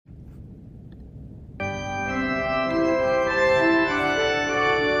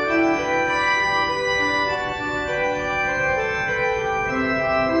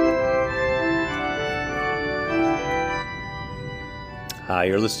Hi,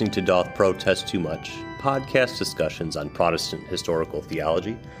 you're listening to Doth Protest Too Much, podcast discussions on Protestant historical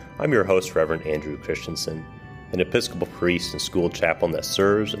theology. I'm your host, Reverend Andrew Christensen, an Episcopal priest and school chaplain that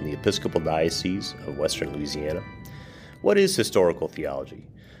serves in the Episcopal Diocese of Western Louisiana. What is historical theology?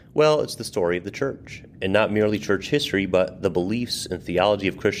 Well, it's the story of the church, and not merely church history, but the beliefs and theology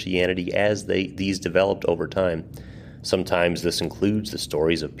of Christianity as these developed over time. Sometimes this includes the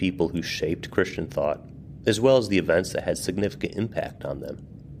stories of people who shaped Christian thought, as well as the events that had significant impact on them.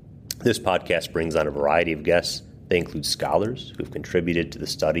 This podcast brings on a variety of guests. They include scholars who've contributed to the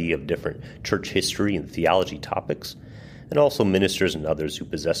study of different church history and theology topics, and also ministers and others who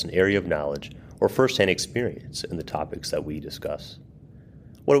possess an area of knowledge or firsthand experience in the topics that we discuss.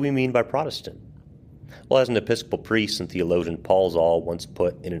 What do we mean by Protestant? Well, as an Episcopal priest and theologian, Paul Zahl once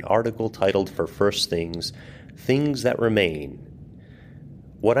put in an article titled For First Things, Things That Remain.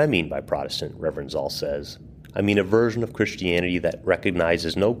 What I mean by Protestant, Reverend Zahl says, I mean a version of Christianity that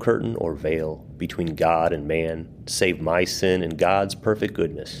recognizes no curtain or veil between God and man, save my sin and God's perfect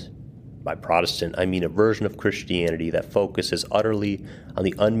goodness. By Protestant, I mean a version of Christianity that focuses utterly on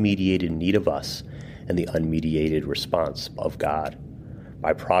the unmediated need of us and the unmediated response of God.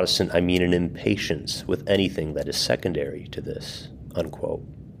 By Protestant, I mean an impatience with anything that is secondary to this, unquote.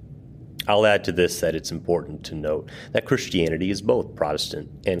 I'll add to this that it's important to note that Christianity is both Protestant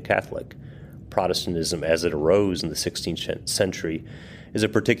and Catholic. Protestantism, as it arose in the 16th century, is a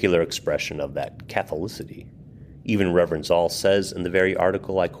particular expression of that Catholicity. Even Reverend Zahl says in the very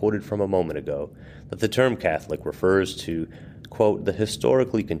article I quoted from a moment ago that the term Catholic refers to, quote, the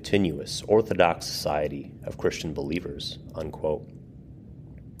historically continuous Orthodox society of Christian believers, unquote.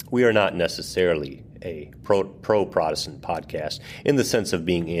 We are not necessarily a pro-Protestant podcast in the sense of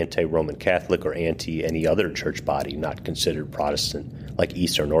being anti-Roman Catholic or anti any other church body not considered Protestant, like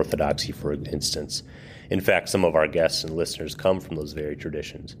Eastern Orthodoxy, for instance. In fact, some of our guests and listeners come from those very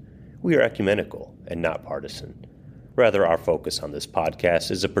traditions. We are ecumenical and not partisan. Rather, our focus on this podcast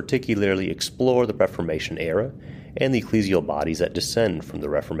is to particularly explore the Reformation era and the ecclesial bodies that descend from the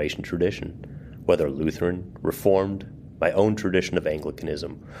Reformation tradition, whether Lutheran, Reformed, my own tradition of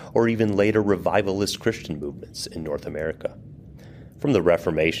Anglicanism, or even later revivalist Christian movements in North America. From the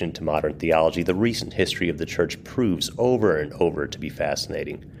Reformation to modern theology, the recent history of the Church proves over and over to be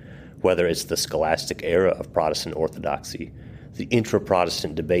fascinating, whether it's the scholastic era of Protestant orthodoxy, the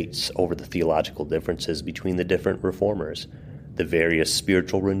intra-Protestant debates over the theological differences between the different reformers, the various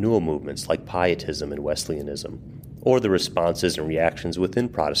spiritual renewal movements like Pietism and Wesleyanism, or the responses and reactions within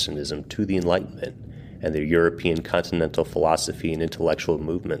Protestantism to the Enlightenment and the European continental philosophy and intellectual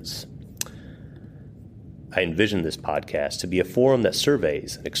movements. I envision this podcast to be a forum that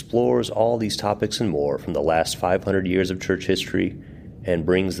surveys and explores all these topics and more from the last 500 years of church history and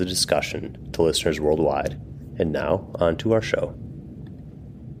brings the discussion to listeners worldwide. And now, on to our show.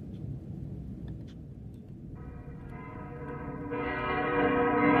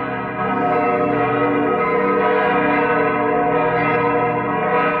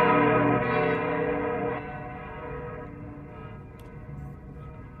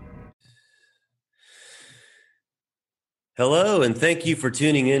 Hello, and thank you for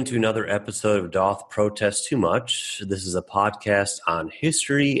tuning in to another episode of Doth Protest Too Much. This is a podcast on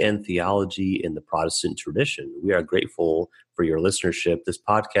history and theology in the Protestant tradition. We are grateful for your listenership. This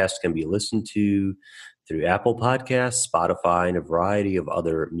podcast can be listened to through Apple Podcasts, Spotify, and a variety of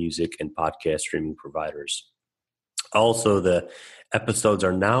other music and podcast streaming providers. Also, the episodes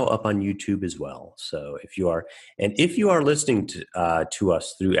are now up on YouTube as well. So if you are listening to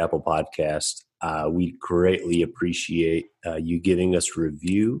us through Apple Podcasts, we greatly appreciate you giving us a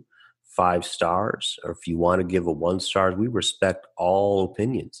review, 5 stars, or if you want to give a 1 star, we respect all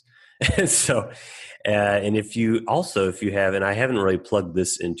opinions. And so, if you have, and I haven't really plugged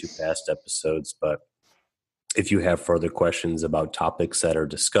this into past episodes, but if you have further questions about topics that are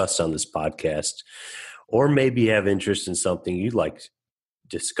discussed on this podcast, or maybe have interest in something you'd like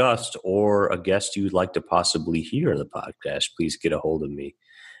discussed or a guest you'd like to possibly hear in the podcast, please get a hold of me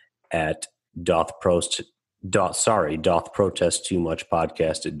at doth protest too much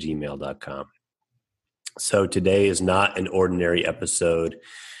podcast at gmail.com. So today is not an ordinary episode.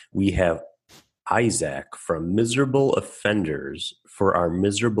 We have Isaac from Miserable Offenders for our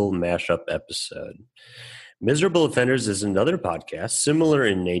Miserable Mashup episode. Miserable Offenders is another podcast similar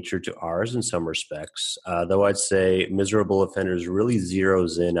in nature to ours in some respects, though I'd say Miserable Offenders really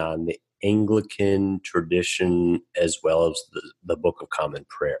zeroes in on the Anglican tradition as well as the Book of Common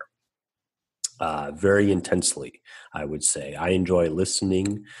Prayer. Very intensely, I would say. I enjoy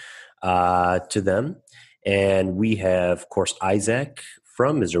listening to them. And we have, of course, Isaac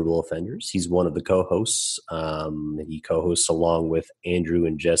from Miserable Offenders. He's one of the co-hosts. He co-hosts along with Andrew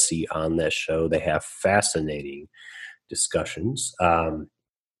and Jesse on that show. They have fascinating discussions.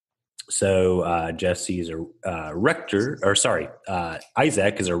 Jesse is a rector,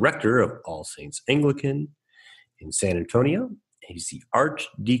 Isaac is a rector of All Saints Anglican in San Antonio. He's the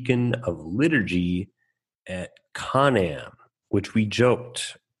Archdeacon of Liturgy at Conam, which we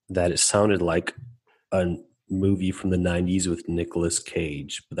joked that it sounded like a movie from the 90s with Nicolas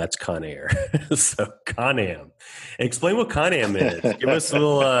Cage, but that's Con Air. So Conam. Explain what Conam is.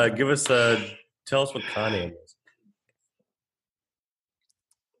 Tell us what Conam is.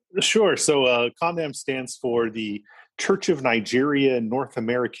 Sure. So CONAM stands for the Church of Nigeria North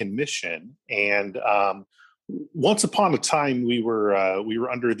American Mission, and once upon a time we were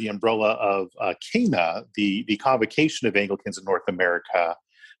under the umbrella of CANA, the Convocation of Anglicans in North America,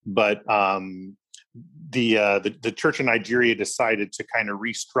 but the Church of Nigeria decided to kind of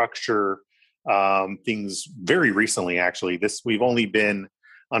restructure things very recently. Actually, we've only been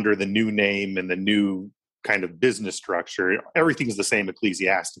under the new name and the new kind of business structure. Everything is the same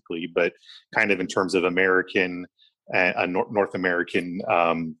ecclesiastically, but kind of in terms of American, North American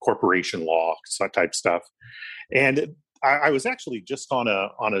corporation law type stuff. And I was actually just on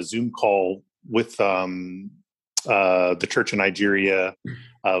a Zoom call with the Church of Nigeria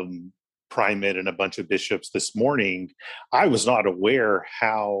primate and a bunch of bishops this morning. I was not aware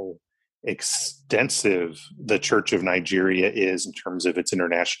how extensive the Church of Nigeria is in terms of its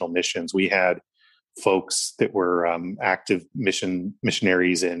international missions. We had folks that were active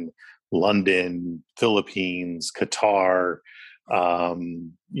missionaries in London, Philippines, Qatar,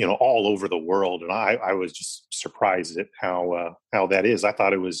 all over the world. And I was just surprised at how that is. I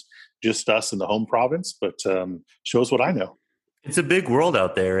thought it was just us in the home province, but shows what I know. It's a big world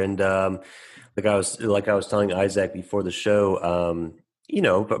out there. And like I was telling Isaac before the show,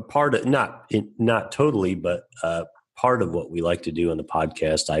 but part of, not totally, but part of what we like to do on the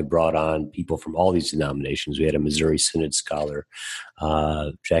podcast, I brought on people from all these denominations. We had a Missouri Synod scholar,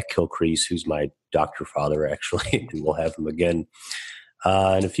 Jack Kilcrease, who's my doctor father, actually, and we'll have him again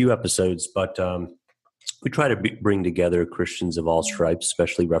in a few episodes. But we try to bring together Christians of all stripes,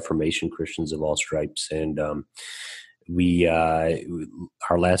 especially Reformation Christians of all stripes. And our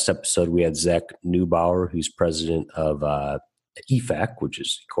last episode, we had Zach Neubauer, who's president of EFAC, which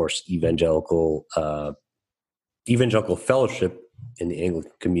is, of course, Evangelical Fellowship in the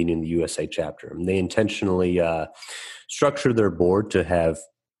Anglican Communion, the USA chapter. And they intentionally structure their board to have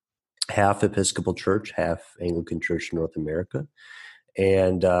half Episcopal Church, half Anglican Church in North America.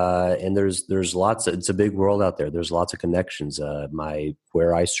 And there's lots it's a big world out there. There's lots of connections.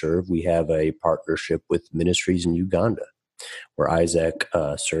 Where I serve, we have a partnership with ministries in Uganda. Where Isaac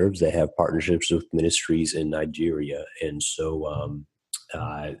serves, they have partnerships with ministries in Nigeria. And so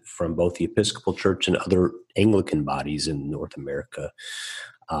from both the Episcopal Church and other Anglican bodies in North America,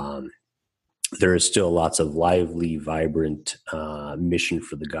 there is still lots of lively, vibrant mission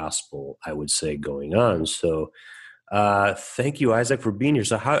for the gospel, I would say, going on. So thank you, Isaac, for being here.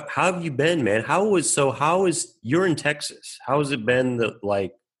 So how have you been, man? You're in Texas. How has it been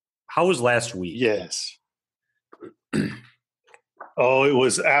how was last week? Yes. Oh, it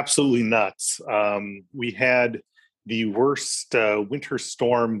was absolutely nuts. We had the worst winter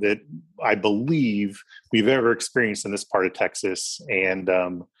storm that I believe we've ever experienced in this part of Texas. And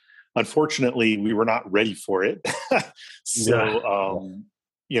unfortunately, we were not ready for it.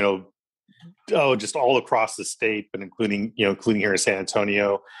 Just all across the state, but including here in San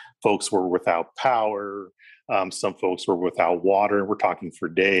Antonio, folks were without power. Some folks were without water. We're talking for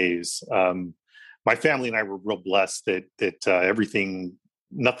days. My family and I were real blessed that everything,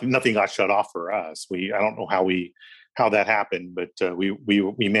 nothing got shut off for us. I don't know how that happened, but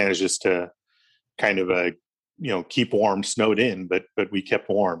we managed just to kind of keep warm, snowed in, but we kept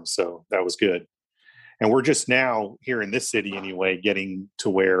warm, so that was good. And we're just now here in this city anyway, getting to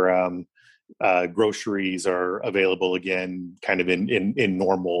where groceries are available again, kind of in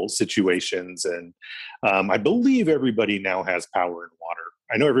normal situations. And I believe everybody now has power and water.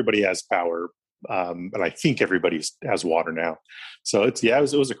 I know everybody has power. And I think everybody has water now. So it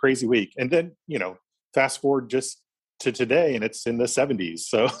was a crazy week. And then, fast forward just to today and it's in the 70s.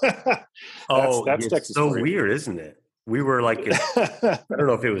 So that's Texas. So weird, isn't it? We were like, I don't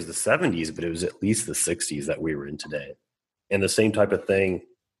know if it was the 70s, but it was at least the 60s that we were in today. And the same type of thing.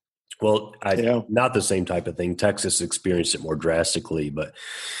 Well, not the same type of thing. Texas experienced it more drastically, but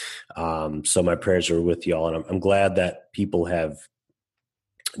so my prayers are with y'all. And I'm glad that people have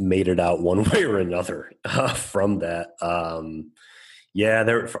made it out one way or another from that.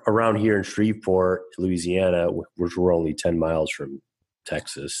 They're around here in Shreveport, Louisiana, which we're only 10 miles from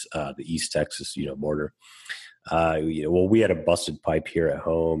Texas, the East Texas, border. Well, we had a busted pipe here at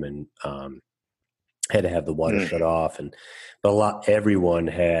home, and had to have the water shut off, everyone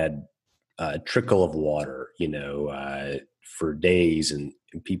had a trickle of water, for days, and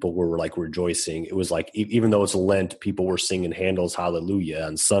people were like rejoicing. It was like, even though it's Lent, people were singing Handel's Hallelujah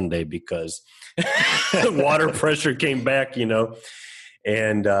on Sunday because the water pressure came back, and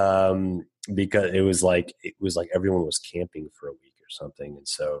because it was like everyone was camping for a week or something. And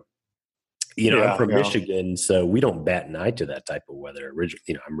so, I'm from Michigan, so we don't bat an eye to that type of weather. I'm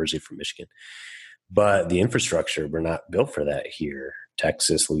originally from Michigan, but the infrastructure, we're not built for that here,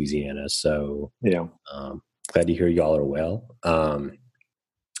 Texas, Louisiana. So glad to hear y'all are well. I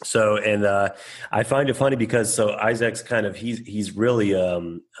find it funny because Isaac's kind of, he's really,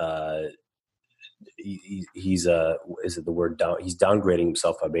 he's is it the word down? He's downgrading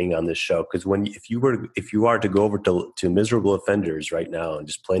himself by being on this show. Because if you are to go over to Miserable Offenders right now and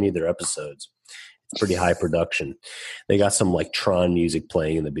just play any of their episodes, it's pretty high production. They got some like Tron music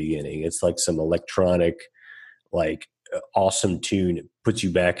playing in the beginning. It's like some electronic, like awesome tune. It puts you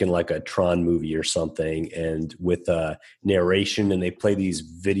back in like a Tron movie or something, and with narration, and they play these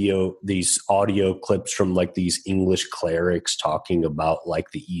audio clips from like these English clerics talking about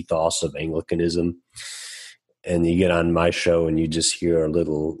like the ethos of Anglicanism. And you get on my show and you just hear a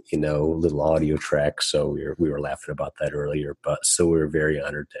little audio track. So we were laughing about that earlier, but so we were very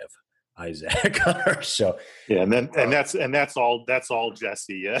honored to have Isaac on our show. Yeah, and that's all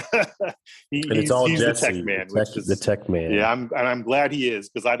Jesse. Yeah, he's Jesse, the tech man, the tech man. Yeah, I'm glad he is,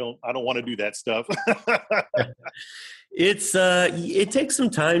 because I don't want to do that stuff. It takes some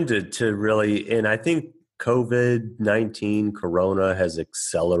time to really, and I think COVID-19 Corona has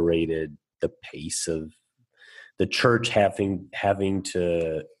accelerated the pace of the church having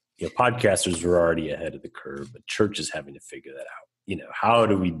to. Podcasters were already ahead of the curve, but church is having to figure that out. How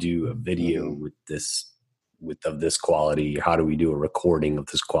do we do a video of this quality? How do we do a recording of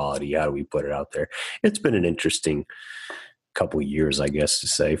this quality? How do we put it out there? It's been an interesting couple of years, I guess, to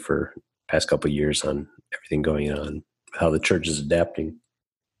say, for past couple of years on everything going on, how the church is adapting.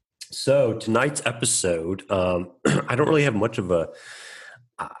 So tonight's episode, I don't really have much of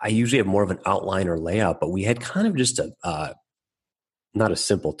I usually have more of an outline or layout, but we had kind of just not a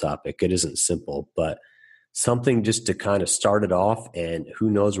simple topic. It isn't simple, but something just to kind of start it off, and who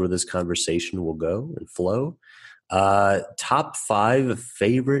knows where this conversation will go and flow. Top 5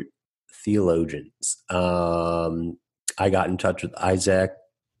 favorite theologians. I got in touch with Isaac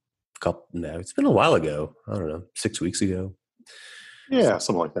it's been a while ago. I don't know, 6 weeks ago. Yeah,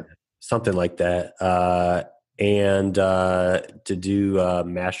 something like that. Something like that. And to do a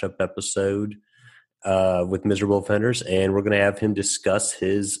mashup episode with Miserable Offenders, and we're going to have him discuss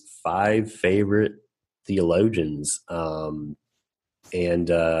his 5 favorite theologians. I don't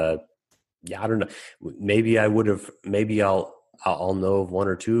know. Maybe I'll know of 1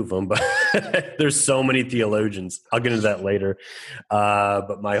 or 2 of them, but there's so many theologians. I'll get into that later.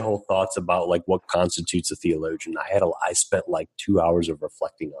 But my whole thoughts about like what constitutes a theologian, I spent like 2 hours of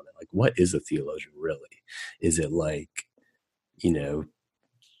reflecting on it. Like, what is a theologian really? Is it like,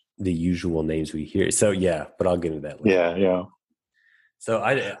 the usual names we hear? So yeah, but I'll get into that later. Yeah. So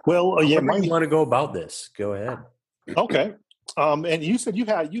how do you want to go about this? Go ahead. Okay. And you said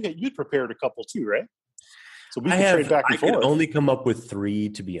you'd prepared a couple too, right? So we can trade back and forth. I could only come up with 3,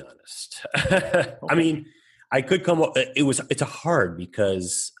 to be honest. Okay. I mean, I could come up. It's hard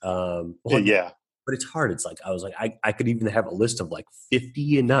because but it's hard. It's like I could even have a list of like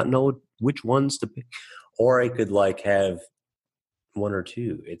 50 and not know which ones to pick, or I could like have 1 or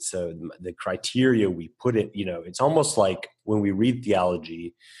 2. It's the criteria we put it. It's almost like when we read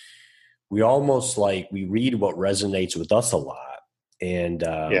theology, we read what resonates with us a lot, and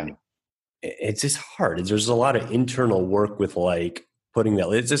it's just hard. There's a lot of internal work with like putting that.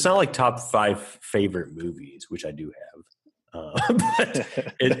 It's not like top 5 favorite movies, which I do have, but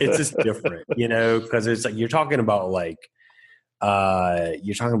it's just different, because it's like you're talking about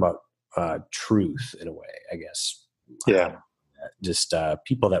truth in a way, I guess. Yeah. Just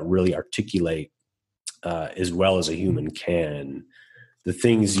people that really articulate as well as a human can the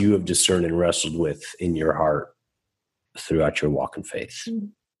things you have discerned and wrestled with in your heart throughout your walk in faith,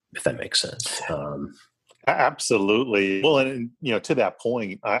 if that makes sense. Absolutely. Well, and to that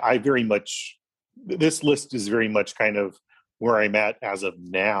point, I very much, this list is very much kind of where I'm at as of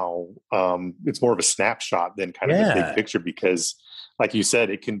now. It's more of a snapshot than kind of a big picture, because like you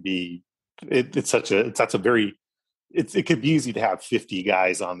said, it can be, it could be easy to have 50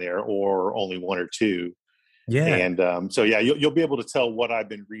 guys on there or only 1 or 2. Yeah. And so, yeah, you'll be able to tell what I've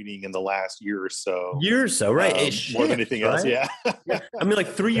been reading in the last year or so. Right? More than anything else, yeah. Yeah. I mean,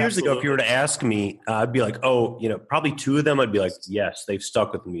 like 3 years ago, if you were to ask me, I'd be like, oh, probably two of them, I'd be like, yes, they've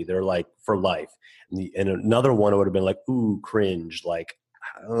stuck with me. They're like for life. And another one would have been like, ooh, cringe. Like,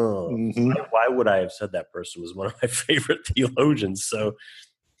 oh, why would I have said that person was one of my favorite theologians? So,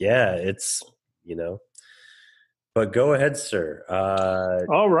 yeah, it's, but go ahead, sir.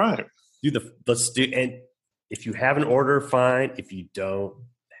 All right. And if you have an order, fine. If you don't,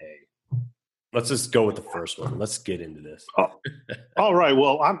 hey, let's just go with the first one. Let's get into this. All right.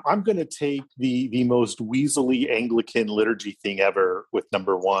 Well, I'm going to take the most weaselly Anglican liturgy thing ever with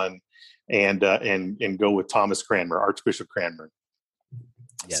number one, and go with Thomas Cranmer, Archbishop Cranmer.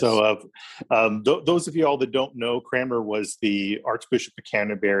 Yes. So, those of you all that don't know, Cranmer was the Archbishop of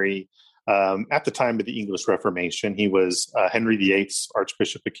Canterbury at the time of the English Reformation. He was Henry VIII's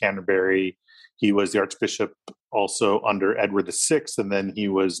Archbishop of Canterbury. He was the Archbishop also under Edward VI, and then he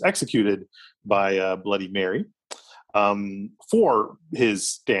was executed by Bloody Mary for his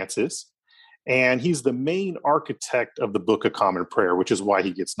stances. And he's the main architect of the Book of Common Prayer, which is why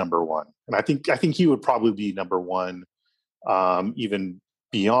he gets number one. And I think he would probably be number one even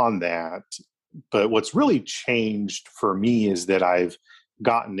beyond that. But what's really changed for me is that I've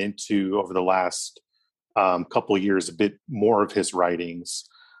gotten into, over the last couple of years, a bit more of his writings.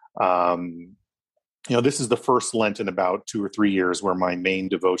 This is the first Lent in about 2 or 3 years where my main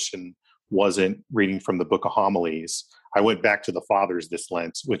devotion wasn't reading from the Book of Homilies. I went back to the Fathers this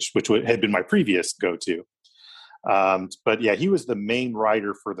Lent, which had been my previous go-to. But yeah, he was the main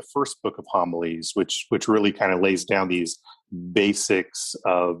writer for the first Book of Homilies, which really kind of lays down these basics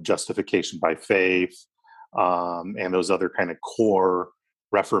of justification by faith and those other kind of core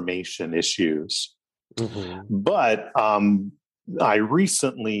Reformation issues. Mm-hmm. But I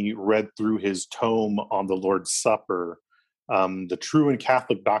recently read through his tome on the Lord's Supper, The True and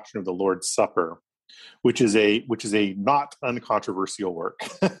Catholic Doctrine of the Lord's Supper, which is a not uncontroversial work.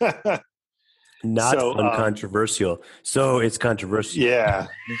 Not uncontroversial. So it's controversial. Yeah,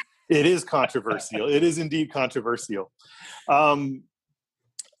 it is controversial. It is indeed controversial.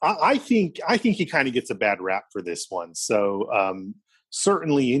 I think he kind of gets a bad rap for this one. So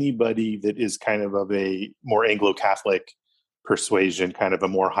certainly anybody that is kind of a more Anglo-Catholic persuasion, kind of a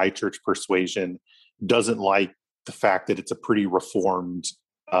more high church persuasion, doesn't like the fact that it's a pretty reformed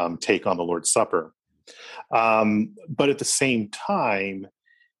take on the Lord's Supper. But at the same time,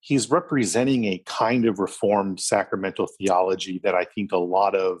 he's representing a kind of reformed sacramental theology that I think a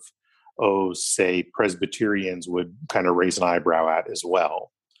lot of, say, Presbyterians would kind of raise an eyebrow at as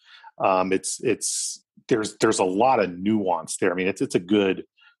well. There's a lot of nuance there. I mean, it's a good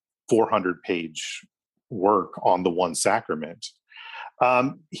 400-page work on the one sacrament.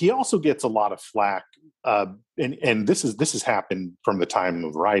 He also gets a lot of flack, and this has happened from the time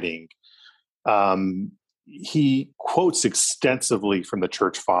of writing. He quotes extensively from the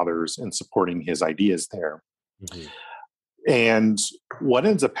Church Fathers in supporting his ideas there. Mm-hmm. And what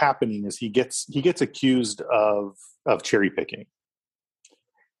ends up happening is he gets accused of cherry picking.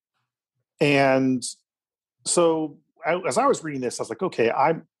 And so as I was reading this, I was like, okay,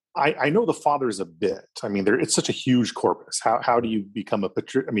 I know the Fathers a bit. I mean, it's such a huge corpus. How do you become a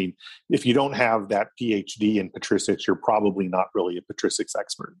patristic? I mean, if you don't have that PhD in patristics, you're probably not really a patristics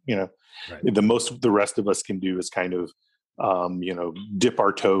expert. Right. The most the rest of us can do is kind of, dip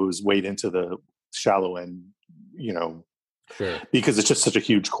our toes, wade into the shallow end, sure. Because it's just such a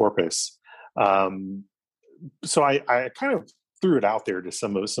huge corpus. So I kind of threw it out there to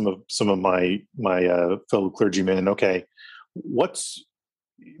some of my fellow clergymen. Okay,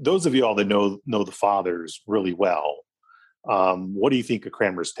 those of you all that know the Fathers really well, what do you think of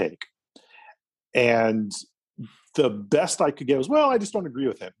Cranmer's take? And the best I could get was, well, I just don't agree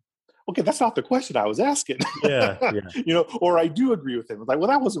with him. Okay, that's not the question I was asking. Yeah. Or I do agree with him. I was like, well,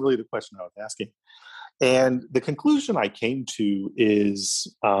 that wasn't really the question I was asking. And the conclusion I came to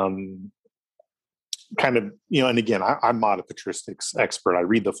is kind of, and again, I'm not a patristics expert. I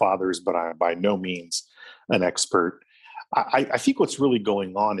read the Fathers, but I'm by no means an expert. I think what's really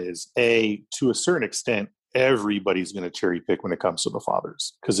going on is, to a certain extent, everybody's going to cherry pick when it comes to the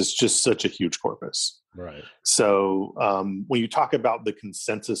Fathers because it's just such a huge corpus. Right. So when you talk about the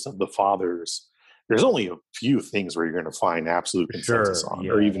consensus of the Fathers, there's only a few things where you're going to find absolute consensus on,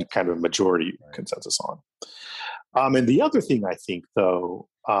 or even kind of a majority consensus on. And the other thing I think, though,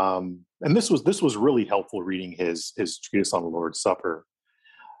 and this was really helpful reading his treatise on the Lord's Supper,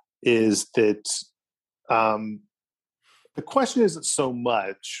 is that the question isn't so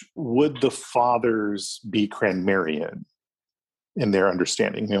much, would the Fathers be Cranmerian? in their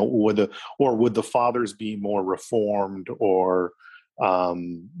understanding? Would the fathers be more Reformed or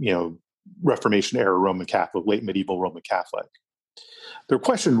Reformation era Roman Catholic, late medieval Roman Catholic? The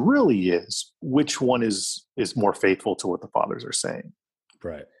question really is, which one is more faithful to what the fathers are saying?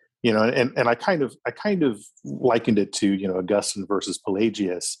 Right. And I kind of likened it to, Augustine versus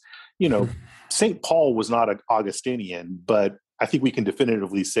Pelagius. St. Paul was not an Augustinian, but I think we can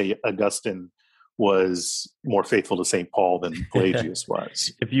definitively say Augustine was more faithful to St. Paul than Pelagius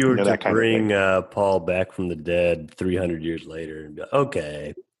was. If you were to bring Paul back from the dead 300 years later and be like,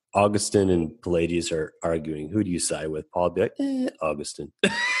 okay, Augustine and Pelagius are arguing, who do you side with? Paul would be like, Augustine.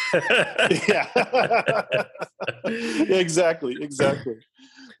 Yeah. Exactly.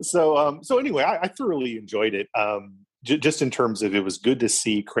 So anyway, I thoroughly enjoyed it. Just in terms of, it was good to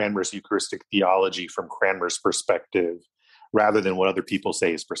see Cranmer's Eucharistic theology from Cranmer's perspective, rather than what other people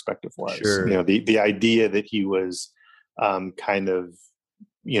say his perspective was. Sure. The idea that he was kind of,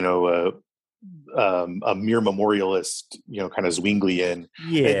 a mere memorialist, kind of Zwinglian.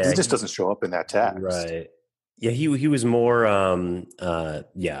 Yeah, it just doesn't show up in that text. Right. Yeah, he was more.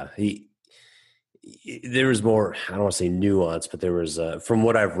 There was more. I don't want to say nuance, but there was, from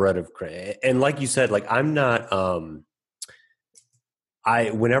what I've read of, and like you said, like I'm not.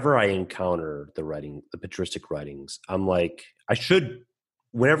 Whenever I encounter the patristic writings, I'm like,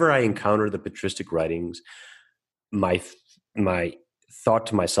 whenever I encounter the patristic writings, my thought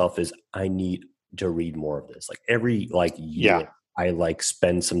to myself is, I need to read more of this. Like every year, I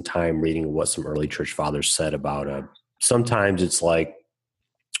spend some time reading what some early church fathers said about sometimes it's like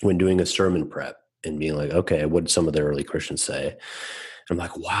when doing a sermon prep and being like, okay, what did some of the early Christians say? I'm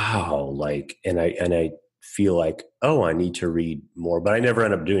like, wow, and I feel like, oh, I need to read more, but I never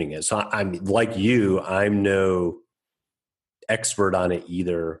end up doing it. So I'm like you, I'm no expert on it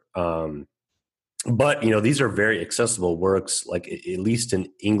either. But these are very accessible works, like at least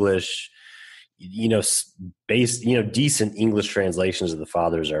in English, decent English translations of the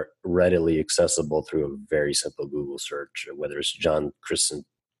fathers are readily accessible through a very simple Google search, whether it's John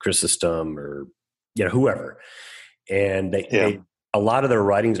Chrysostom or, whoever. And they a lot of their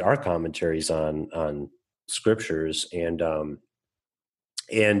writings are commentaries on scriptures. So,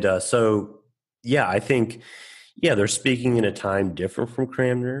 I think, they're speaking in a time different from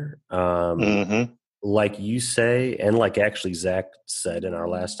Cranmer. Like you say, and like actually Zach said in our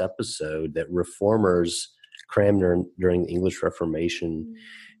last episode, that reformers, Cranmer during the English Reformation,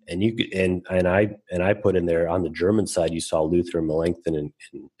 and you could, and I put in there on the German side, you saw Luther, Melanchthon,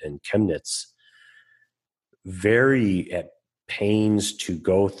 and Chemnitz very at pains to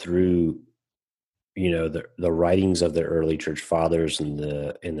go through, the writings of the early church fathers and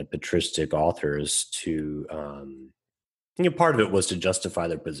the patristic authors to, part of it was to justify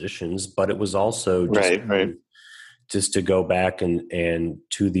their positions, but it was also just to go back and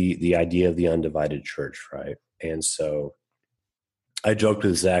to the idea of the undivided church. Right. And so I joked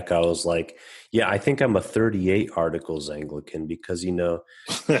with Zach, I was like, I think I'm a 38 articles Anglican because,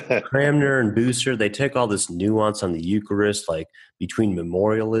 Cranmer and Bucer, they take all this nuance on the Eucharist, like between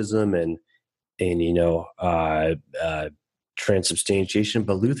memorialism and transubstantiation,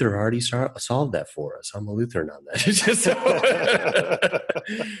 but Luther already solved that for us. I'm a Lutheran on that.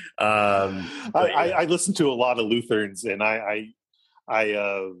 I listen to a lot of Lutherans, and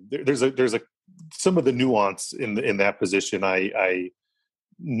there's some of the nuance in that position I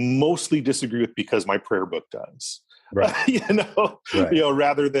mostly disagree with because my prayer book does. Right. It's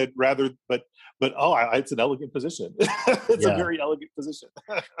an elegant position. It's a very elegant position.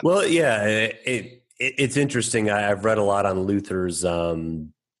 Well, it's interesting. I've read a lot on Luther's. I'll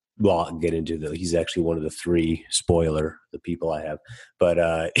get into he's actually one of the three. Spoiler, the people I have,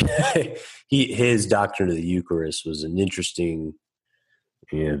 but his doctrine of the Eucharist was an interesting,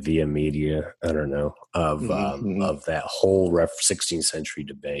 via media. I don't know of that whole 16th century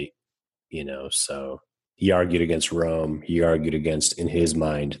debate. So. He argued against Rome. He argued against, in his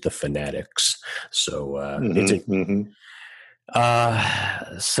mind, the fanatics. So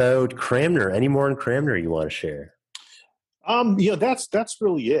so Cranmer. Any more on Cranmer you want to share? That's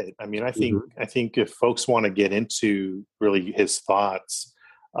really it. I mean, I think if folks want to get into really his thoughts,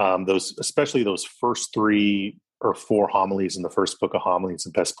 especially those first 3 or 4 homilies in the first book of homilies,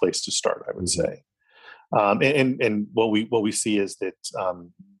 the best place to start, I would say. And what we see is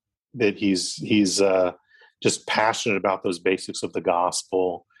that he's just passionate about those basics of the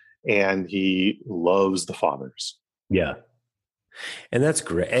gospel, and he loves the fathers. Yeah. And that's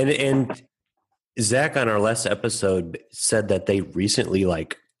great. And Zach on our last episode said that they recently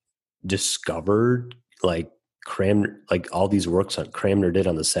discovered Cranmer, all these works that Cranmer did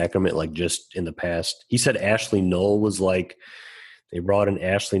on the sacrament, just in the past. He said Ashley Null was They brought in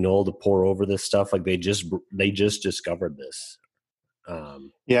Ashley Knoll to pour over this stuff. Like they just discovered this.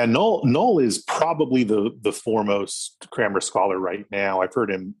 Yeah, Knoll is probably the foremost Cranmer scholar right now. I've heard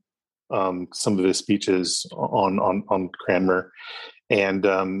him some of his speeches on Cranmer, and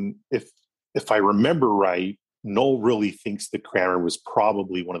if I remember right, Knoll really thinks that Cranmer was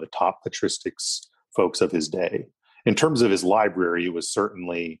probably one of the top patristics folks of his day. In terms of his library, it was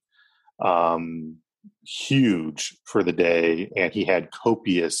certainly huge for the day, and he had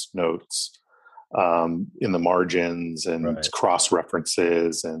copious notes in the margins and cross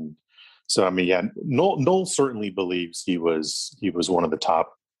references, and so I mean, yeah, Knoll certainly believes he was one of the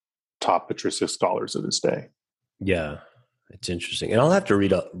top patristic scholars of his day. Yeah, it's interesting, and I'll have to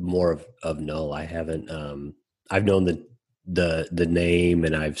read up more of Knoll. I haven't. I've known the name,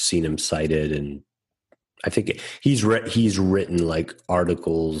 and I've seen him cited, and I think he's written like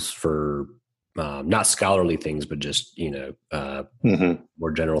articles for not scholarly things, but just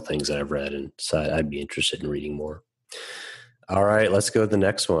more general things that I've read, and so I'd be interested in reading more. All right, let's go to the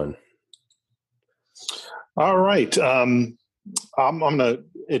next one. All right, I'm going to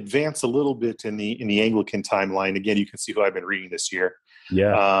advance a little bit in the Anglican timeline. Again, you can see who I've been reading this year.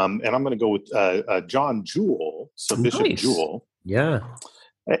 Yeah, and I'm going to go with John Jewel, so Bishop Jewel. Yeah.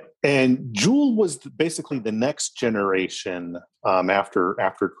 And Jewel was basically the next generation after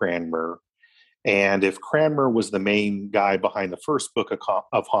Cranmer. And if Cranmer was the main guy behind the first book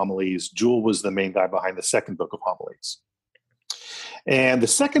of homilies, Jewel was the main guy behind the second book of homilies. And the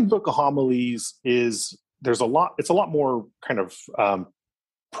second book of homilies it's a lot more kind of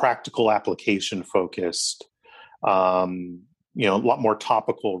practical application focused, a lot more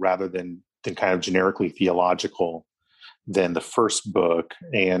topical rather than kind of generically theological than the first book.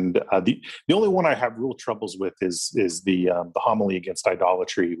 And the only one I have real troubles with is the homily against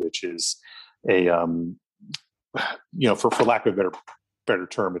idolatry, which is a for lack of a better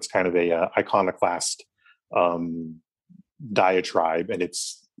term, it's kind of a iconoclast diatribe, and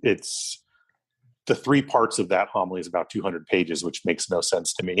it's the three parts of that homily is about 200 pages, which makes no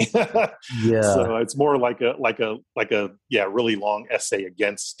sense to me. Yeah. So it's more like a really long essay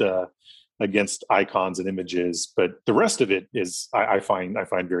against icons and images, but the rest of it is I find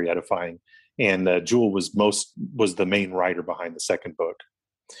very edifying. And Jewel was the main writer behind the second book,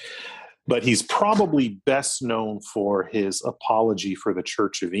 but he's probably best known for his apology for the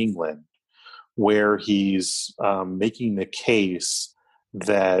Church of England, where he's making the case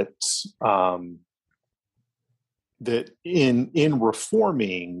that that in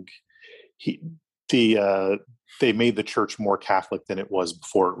reforming, they made the church more Catholic than it was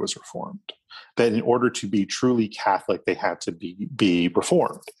before it was reformed. That in order to be truly Catholic, they had to be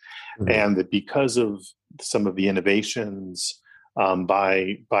reformed, and that because of some of the innovations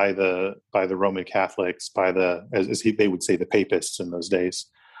by the Roman Catholics, as they would say, the Papists in those days,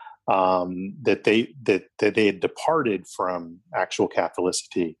 that they had departed from actual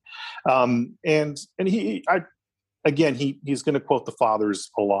Catholicity, and he's going to quote the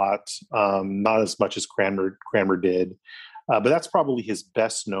Fathers a lot, not as much as Cranmer did, but that's probably his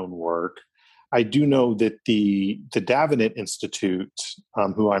best known work. I do know that the Davenant Institute,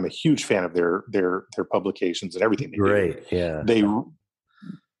 who I'm a huge fan of their publications and everything they do,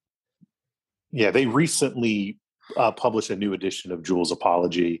 they recently published a new edition of Jewel's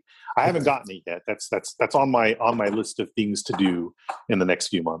Apology. I haven't gotten it yet. That's on my list of things to do in the next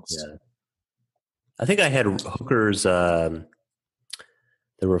few months. Yeah. I think I had Hooker's, the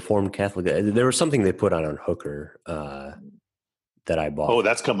Reformed Catholic. There was something they put on Hooker that I bought. Oh,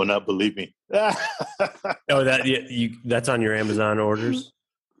 that's coming up, believe me. That's on your Amazon orders?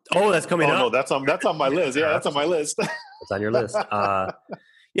 Oh, that's coming up. No, that's on my list. Yeah, that's on my list. It's on your list.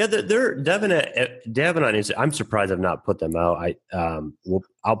 Yeah, they're Davenant. I'm surprised I've not put them out.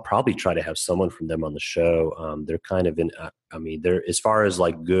 I'll probably try to have someone from them on the show. They're kind of they're, as far as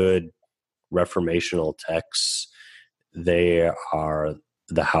like good reformational texts, they are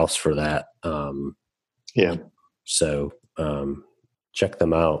the house for that. So check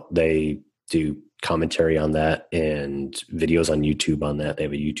them out. They do commentary on that and videos on YouTube on that. They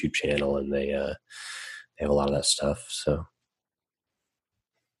have a YouTube channel, and they have a lot of that stuff. So.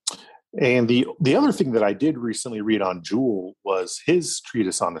 And the other thing that I did recently read on Jewel was his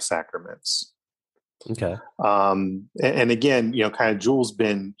treatise on the sacraments. Okay. And again, kind of Jewel's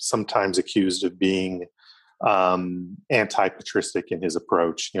been sometimes accused of being anti-patristic in his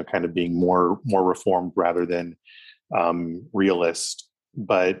approach, kind of being more reformed rather than realist.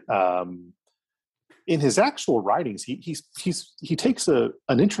 But in his actual writings, he takes some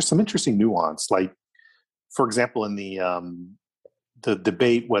interesting nuance. Like, for example, in the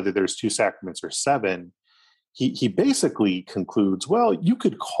debate whether there's two sacraments or seven, he basically concludes, well, you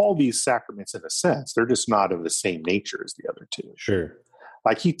could call these sacraments in a sense. They're just not of the same nature as the other two. Sure.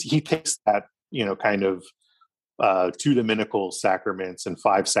 Like he takes that, kind of 2 dominical sacraments and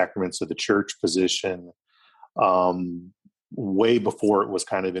 5 sacraments of the church position way before it was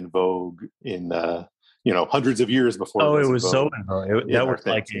kind of in vogue in, hundreds of years before. Oh, it was so in vogue. That was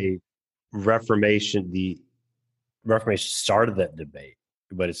like a Reformation. The Reformation started that debate,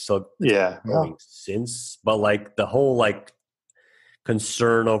 but it's still going since. But like the whole like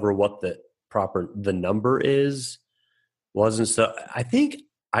concern over what the number is wasn't so. I think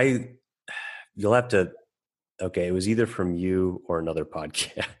you'll have to. Okay, it was either from you or another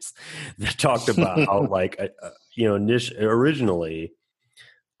podcast that talked about how like originally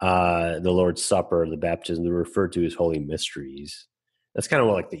the Lord's Supper, the baptism, they're referred to as holy mysteries. That's kind of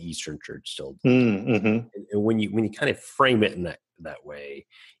what like the Eastern Church still does. And when you kind of frame it in that way,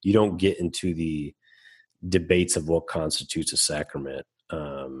 you don't get into the debates of what constitutes a sacrament.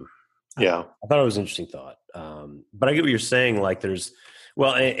 I thought it was an interesting thought. But I get what you're saying. Like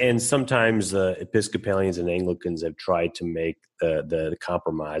and sometimes Episcopalians and Anglicans have tried to make the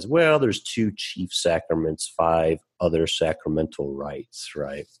compromise. Well, there's 2 chief sacraments, 5 other sacramental rites,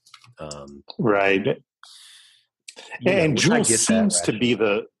 right? Right. And Jules seems to be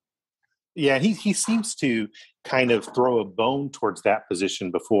he seems to kind of throw a bone towards that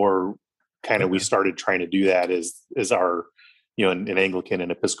position before kind of we started trying to do that as our, in Anglican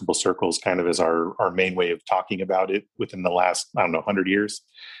and Episcopal circles, kind of as our main way of talking about it within the last, 100 years.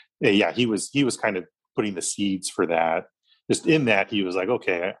 He was kind of putting the seeds for that. Just in that he was like,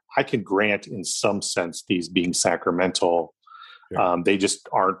 okay, I can grant in some sense these being sacramental. Sure. They just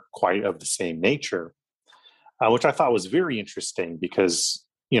aren't quite of the same nature. Which I thought was very interesting because,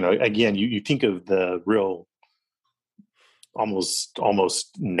 again, you think of the real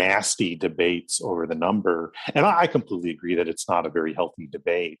almost nasty debates over the number. And I completely agree that it's not a very healthy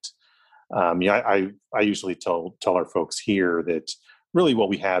debate. I usually tell our folks here that really what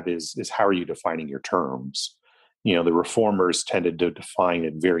we have is how are you defining your terms? The reformers tended to define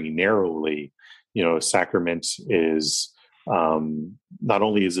it very narrowly. Sacrament is not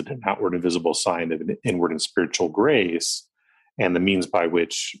only is it an outward and visible sign of an inward and spiritual grace and the means by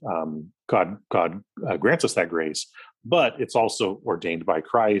which God grants us that grace, but it's also ordained by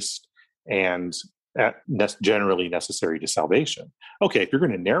Christ and generally necessary to salvation. Okay, if you're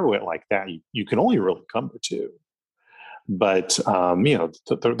going to narrow it like that, you can only really come to 2. But,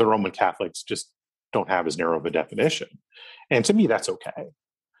 the Roman Catholics just don't have as narrow of a definition. And to me, that's okay.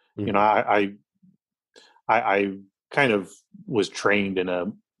 Mm-hmm. I kind of was trained in a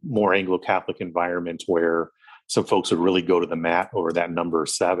more Anglo-Catholic environment where some folks would really go to the mat over that number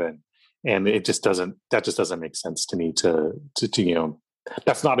 7. And that just doesn't make sense to me to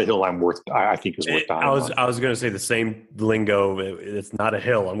that's not a hill I think is worth dying on. I was going to say the same lingo. It's not a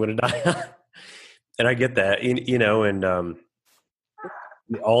hill I'm going to die on. And I get that, and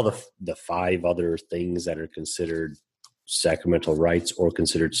all the 5 other things that are considered sacramental rites or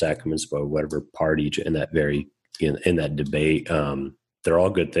considered sacraments by whatever party in that in that debate, they're all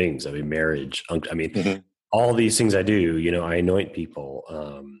good things. I mean, marriage, all these things I do, I anoint people.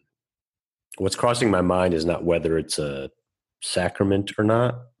 What's crossing my mind is not whether it's a sacrament or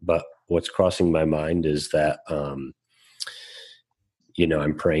not, but what's crossing my mind is that,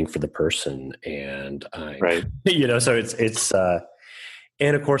 I'm praying for the person and right. So it's,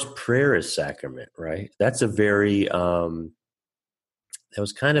 and of course prayer is sacrament, right? That's a very, that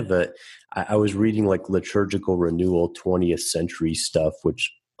was kind of I was reading like liturgical renewal 20th century stuff,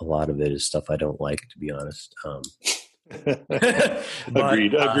 which a lot of it is stuff I don't like, to be honest.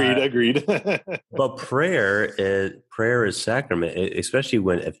 Agreed. But prayer is sacrament, especially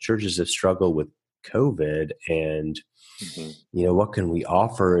if churches have struggled with COVID and, what can we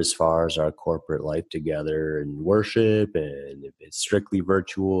offer as far as our corporate life together and worship, and if it's strictly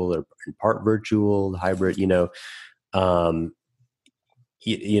virtual or in part virtual, hybrid, it's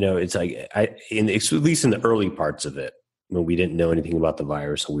like at least in the early parts of it, when we didn't know anything about the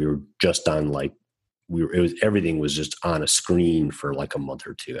virus, and we were just on everything was just on a screen for like a month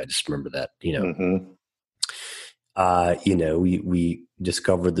or 2. I just remember that, we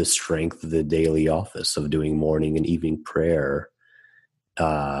discovered the strength of the daily office of doing morning and evening prayer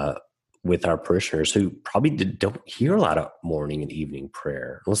with our parishioners who probably don't hear a lot of morning and evening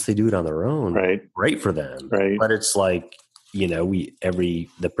prayer unless they do it on their own. Right. Great for them. Right. But it's like,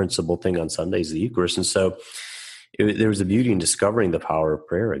 the principal thing on Sunday is the Eucharist. And so there was a beauty in discovering the power of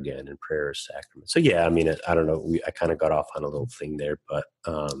prayer again, and prayer is sacrament. So yeah, I don't know. I kind of got off on a little thing there, but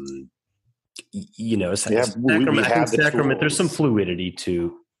sacrament. I think sacrament. There's some fluidity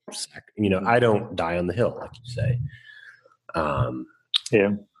to I don't die on the hill, like you say.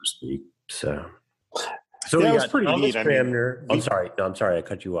 Yeah. So yeah, it was got pretty Thomas neat. Cranmer. I'm sorry, I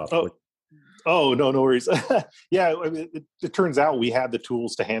cut you off. Oh, no worries. Yeah, I mean, it turns out we had the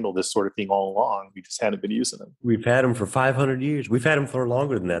tools to handle this sort of thing all along. We just hadn't been using them. We've had them for 500 years. We've had them for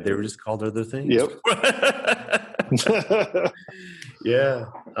longer than that. They were just called other things. Yep. Yeah.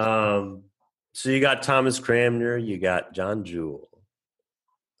 So you got Thomas Cranmer. You got John Jewell.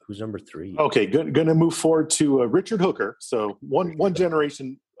 Who's number 3? Okay, going to move forward to Richard Hooker. So one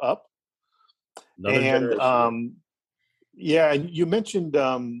generation up. Yeah, you mentioned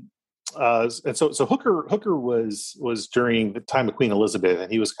and so Hooker was during the time of Queen Elizabeth, and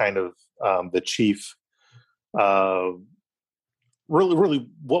he was kind of the chief. Really,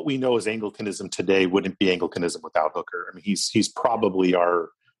 what we know as Anglicanism today wouldn't be Anglicanism without Hooker. I mean, he's probably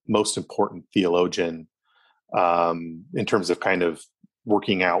our most important theologian in terms of kind of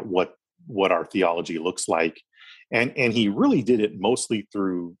working out what our theology looks like, and he really did it mostly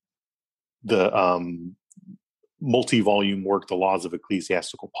through the multi-volume work, The Laws of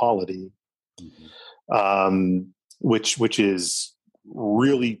Ecclesiastical Polity, which is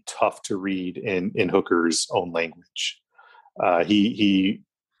really tough to read in Hooker's own language. He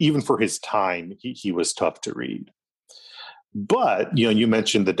even for his time, he was tough to read. But you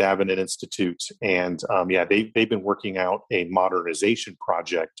mentioned the Davenant Institute, and they've been working out a modernization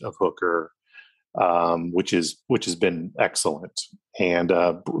project of Hooker, which has been excellent. And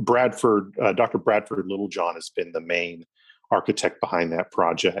Dr. Bradford Littlejohn has been the main architect behind that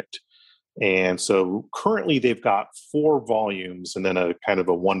project. And so currently they've got 4 volumes and then a kind of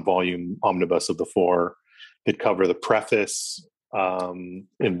a 1-volume omnibus of the 4 that cover the preface in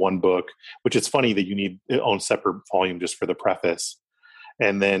one book, which is funny that you need its own separate volume just for the preface.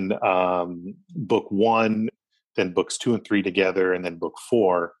 And then book 1, then books 2 and 3 together, and then book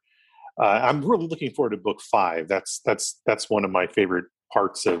 4. I'm really looking forward to book 5. That's one of my favorite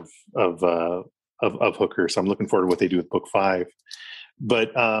parts of Hooker. So I'm looking forward to what they do with book 5.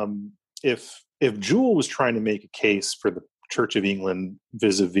 But if Jewell was trying to make a case for the Church of England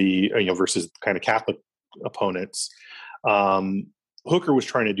vis-a-vis, versus kind of Catholic opponents, Hooker was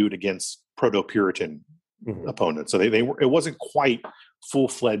trying to do it against proto-Puritan opponents. So they were, it wasn't quite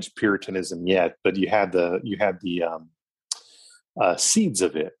full-fledged Puritanism yet, but you had the seeds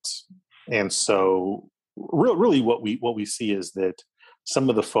of it. And so really what we see is that some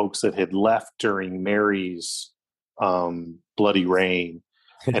of the folks that had left during Mary's bloody reign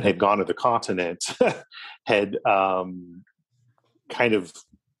and had gone to the continent had kind of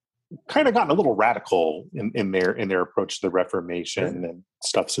gotten a little radical in their approach to the Reformation and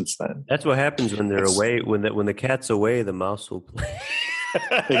stuff since then. That's what happens when they're away. When the cat's away, the mouse will play.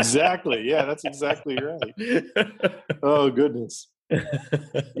 Exactly. Yeah, that's exactly right. Oh goodness.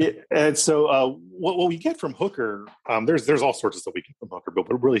 And so what we get from Hooker, there's all sorts of stuff we get from Hooker, but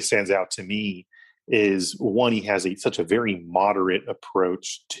what really stands out to me is, one, he has such a very moderate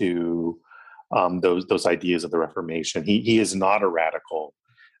approach to those ideas of the Reformation. He is not a radical.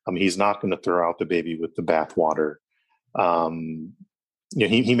 He's not going to throw out the baby with the bathwater.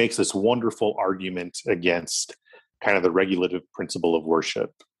 He makes this wonderful argument against kind of the regulative principle of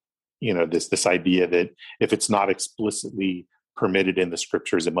worship. This idea that if it's not explicitly permitted in the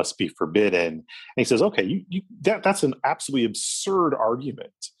scriptures, it must be forbidden. And he says, okay, that's an absolutely absurd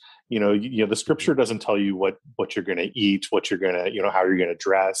argument. The scripture doesn't tell you what you're going to eat, what you're going to, how you're going to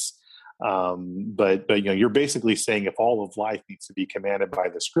dress. But you're basically saying if all of life needs to be commanded by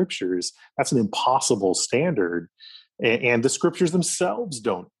the scriptures, that's an impossible standard. And the scriptures themselves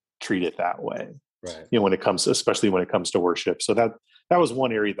don't treat it that way. Right. Especially when it comes to worship. So that was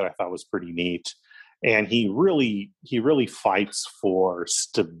one area that I thought was pretty neat. And he really fights for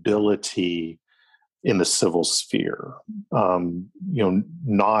stability in the civil sphere.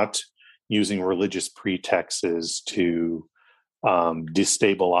 Not using religious pretexts to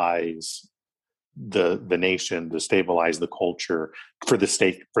destabilize the nation, destabilize the culture for the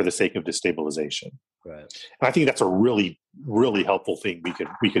sake of destabilization. Right. And I think that's a really, really helpful thing we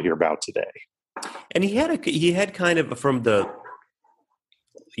could hear about today. And he had kind of, from the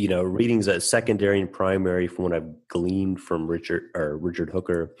readings at secondary and primary, from what I've gleaned from Richard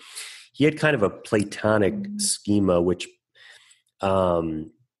Hooker, he had kind of a Platonic schema, which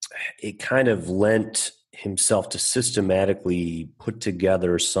it kind of lent himself to systematically put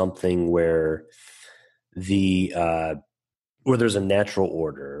together something where where there's a natural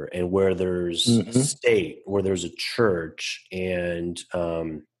order and where there's a state, where there's a church, and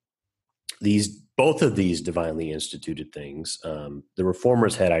both of these divinely instituted things. The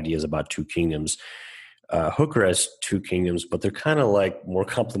reformers had ideas about 2 kingdoms. Hooker has two kingdoms, but they're kind of like more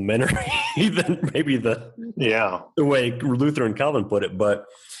complementary than maybe the way Luther and Calvin put it. But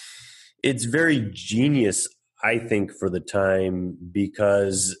it's very genius, I think, for the time,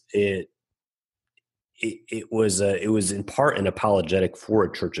 because it was in part an apologetic for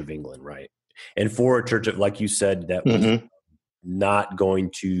a Church of England, right? And for a church of, like you said, that was not going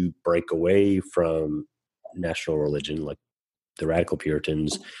to break away from national religion, like the radical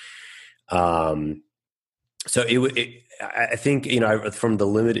Puritans. So I think, from the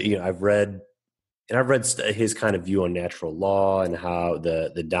limited, I've read his kind of view on natural law and how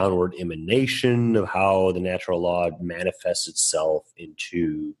the downward emanation of how the natural law manifests itself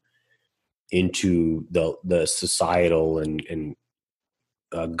into the societal and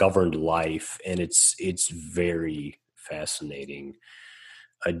governed life. And it's very fascinating.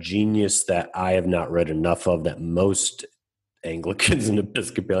 A genius that I have not read enough of, that most Anglicans and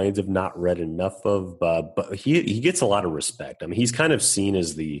Episcopalians have not read enough of, but he gets a lot of respect. I mean, he's kind of seen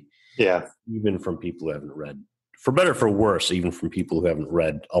as even from people who haven't read, for better or for worse, even from people who haven't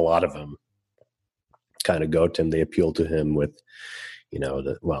read a lot of them, kind of go to him. They appeal to him with,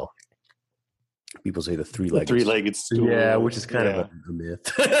 people say the three-legged stool. Which is kind of a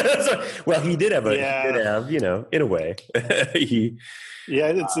myth. Well, he did have in a way.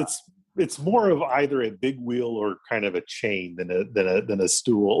 It's more of either a big wheel or kind of a chain than a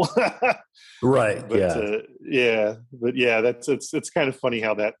stool. Right. But it's kind of funny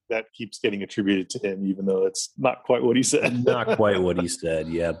how that keeps getting attributed to him, even though it's not quite what he said. Not quite what he said.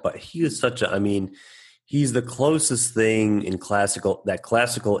 Yeah. But he is he's the closest thing in classical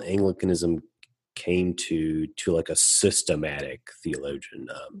Anglicanism came to like a systematic theologian.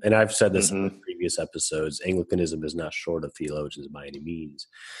 And I've said this in previous episodes, Anglicanism is not short of theologians by any means,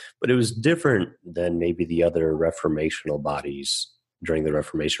 but it was different than maybe the other reformational bodies during the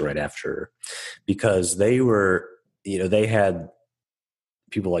Reformation right after, because they were, they had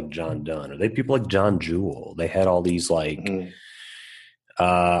people like John Donne, or they had people like John Jewell. They had all these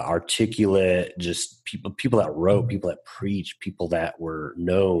articulate, just people that wrote, people that preached, people that were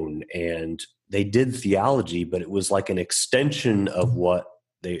known, and they did theology, but it was like an extension of what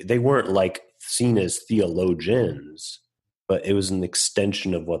they weren't like seen as theologians, but it was an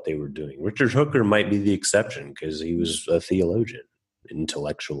extension of what they were doing. Richard Hooker might be the exception because he was a theologian,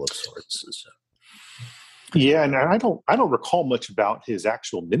 intellectual of sorts and stuff. Yeah, and I don't recall much about his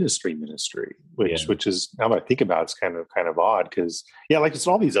actual ministry, which is, now that I think about it, it's kind of odd, because like it's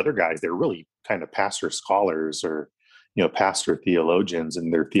all these other guys, they're really kind of pastor scholars or pastor theologians,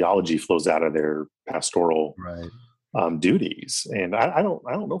 and their theology flows out of their pastoral duties. And I don't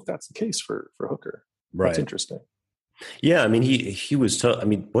know if that's the case for Hooker. Right. That's interesting. Yeah, I mean he was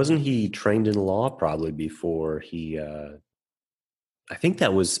wasn't he trained in law probably before he I think he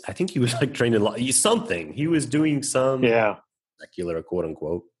was like trained in law. He was doing some secular, quote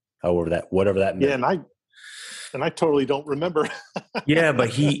unquote, whatever that meant. Yeah, and I totally don't remember. Yeah,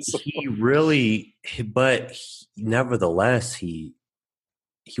 but nevertheless, he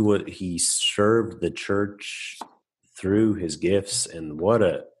served the church through his gifts, and what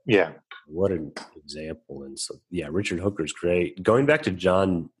an example. And so, Richard Hooker's great. Going back to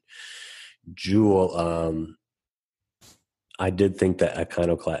John Jewell, I did think that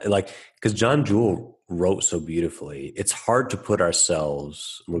iconoclast, because John Jewell wrote so beautifully. It's hard to put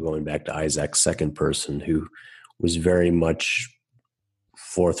ourselves, we're going back to Isaac's second person, who was very much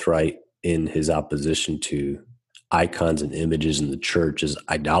forthright in his opposition to icons and images in the church as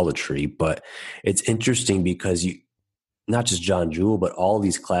idolatry. But it's interesting because not just John Jewell, but all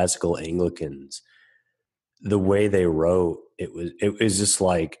these classical Anglicans, the way they wrote, it was just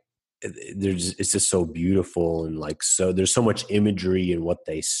like, it's just so beautiful, and there's so much imagery in what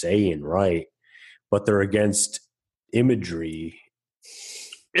they say and write, but they're against imagery.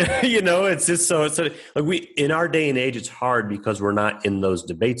 It's just so in our day and age, it's hard because we're not in those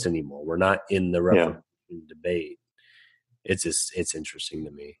debates anymore. We're not in the Reformation debate. It's interesting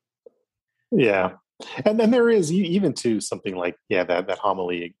to me. Yeah. And then there is, even to something like, that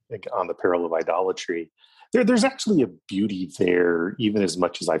homily on the peril of idolatry, there's actually a beauty there, even as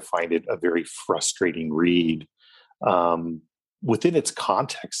much as I find it a very frustrating read. Within its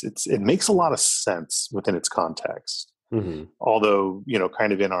context, it makes a lot of sense within its context. Mm-hmm. Although,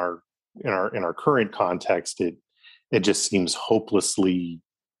 kind of in our current context, it just seems hopelessly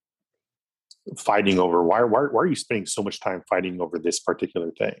fighting over why are you spending so much time fighting over this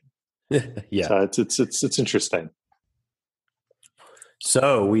particular thing? So it's interesting.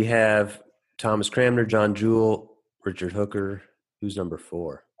 So we have Thomas Cranmer, John Jewell, Richard Hooker. Who's number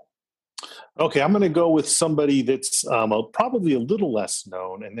 4? Okay, I'm going to go with somebody that's probably a little less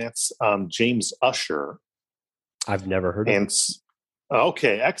known, and that's James Ussher. I've never heard of him.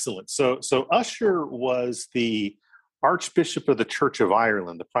 Okay, excellent. So Ussher was the Archbishop of the Church of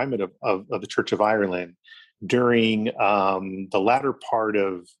Ireland, the primate of the Church of Ireland during the latter part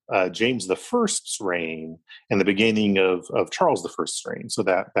of James I's reign and the beginning of Charles I's reign. So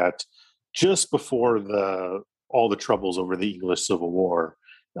that just before all the troubles over the English Civil War,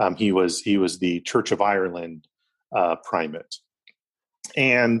 he was the Church of Ireland primate,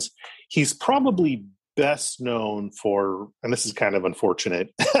 and he's probably best known for, and this is kind of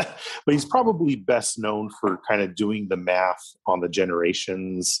unfortunate, but he's probably best known for kind of doing the math on the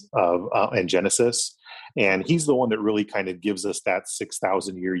generations of and Genesis, and he's the one that really kind of gives us that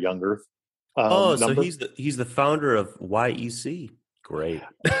 6,000 year young Earth. So number. he's the founder of YEC. Great.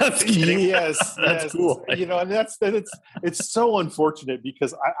 Yes, that's cool. And it's so unfortunate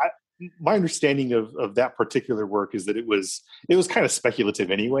because my understanding of that particular work is that it was kind of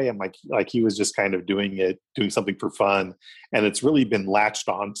speculative anyway. And like he was just kind of doing something for fun, and it's really been latched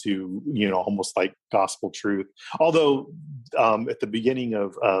onto, almost like gospel truth. Although at the beginning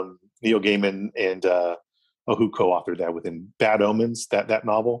of Neil Gaiman and who co-authored that within Bad Omens, that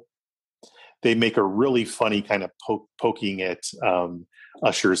novel, they make a really funny kind of poking at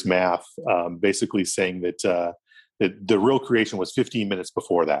Ussher's math, basically saying that the real creation was 15 minutes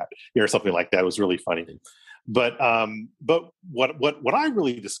before that, or something like that. It was really funny. But what I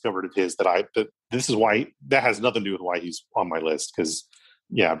really discovered of his that this is why that has nothing to do with why he's on my list, because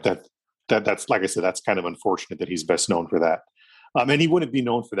that's like I said, that's kind of unfortunate that he's best known for that, and he wouldn't be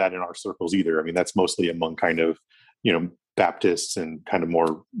known for that in our circles either. I mean, that's mostly among kind of Baptists and kind of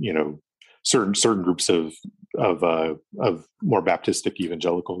more certain groups of more Baptistic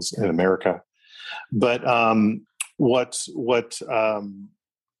evangelicals in America. But what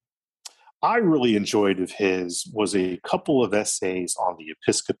I really enjoyed of his was a couple of essays on the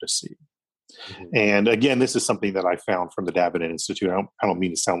episcopacy. Mm-hmm. And again, this is something that I found from the Davitt Institute. I don't mean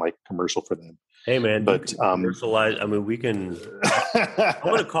to sound like a commercial for them. Hey man, but commercialize. I mean, we can. I'm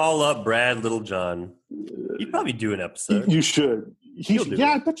going to call up Brad Littlejohn. He'd probably do an episode. You should.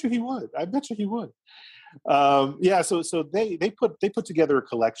 I bet you he would. So they put together a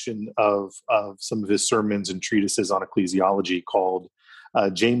collection of some of his sermons and treatises on ecclesiology called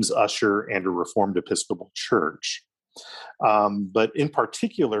James Ussher and a Reformed Episcopal Church. But in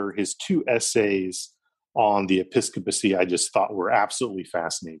particular, his two essays on the episcopacy I just thought were absolutely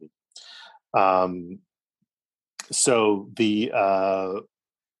fascinating. So the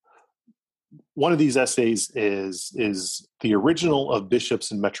one of these essays is the original of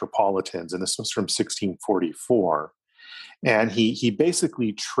Bishops and Metropolitans, and this was from 1644. And he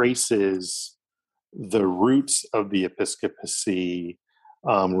basically traces the roots of the episcopacy,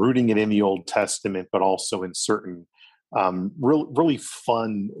 rooting it in the Old Testament, but also in certain really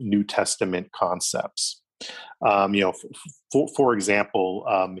fun New Testament concepts. For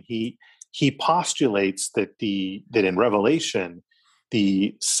example, he postulates that in Revelation,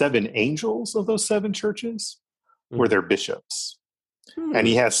 the seven angels of those seven churches were their bishops, and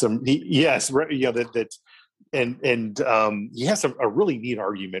he has he has a really neat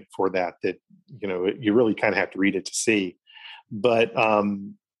argument for that you really kind of have to read it to see. But I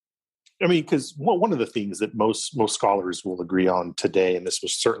mean, because one of the things that most scholars will agree on today, and this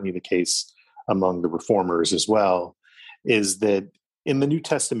was certainly the case among the reformers as well, is that in the New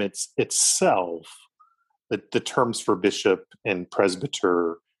Testament itself, the terms for bishop and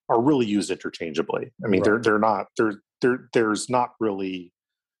presbyter are really used interchangeably. I mean, right. There's not really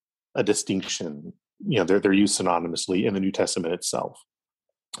a distinction. They're used synonymously in the New Testament itself.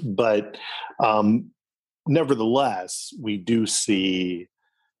 But nevertheless, we do see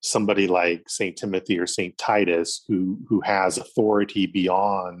somebody like St. Timothy or St. Titus who has authority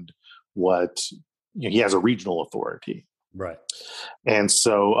beyond what he has a regional authority. Right. And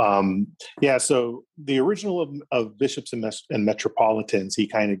so, so the original of Bishops and Metropolitans, he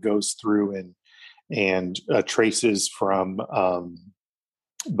kind of goes through and traces from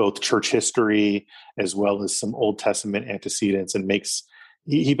both church history as well as some Old Testament antecedents, and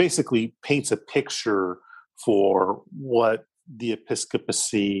he basically paints a picture for what the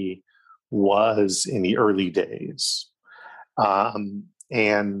episcopacy was in the early days. Part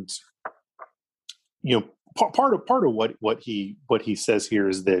of what he says here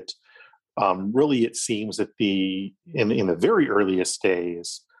is that really it seems that in the very earliest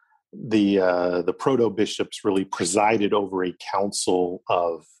days, the proto bishops really presided over a council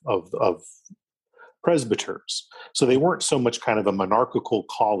of presbyters. So they weren't so much kind of a monarchical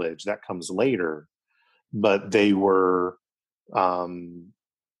college that comes later, but they were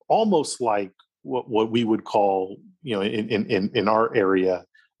almost like what we would call, in our area,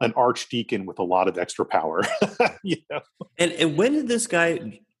 an archdeacon with a lot of extra power. And when did this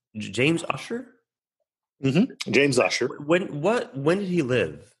guy, James Ussher? Mm-hmm. James Ussher. When did he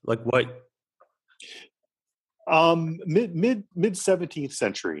live? Like what? Mid 17th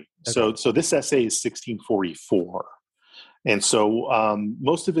century. Okay. So this essay is 1644. And so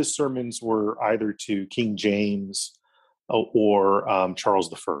most of his sermons were either to King James or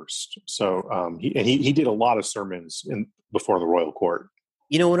Charles I. So he did a lot of sermons before the royal court.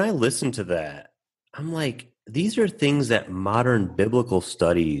 When I listen to that, I'm like, these are things that modern biblical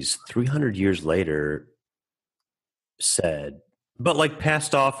studies 300 years later said, but like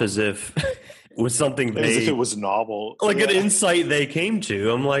passed off as if it was something as if it was novel, like an insight they came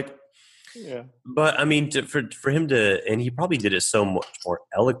to. I'm like, yeah. But I mean, for him to, and he probably did it so much more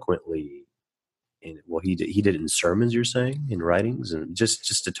eloquently. He did it in sermons. You're saying in writings, and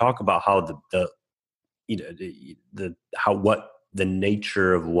just to talk about how the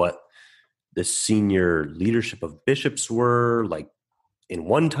nature of what the senior leadership of bishops were like in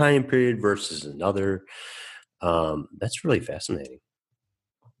one time period versus another. That's really fascinating.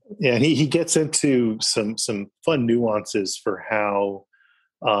 Yeah, and he gets into some fun nuances for how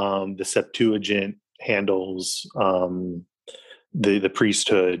the Septuagint handles the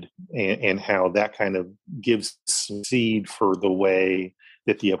priesthood, and how that kind of gives seed for the way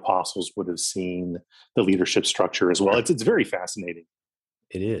that the apostles would have seen the leadership structure as well. It's very fascinating.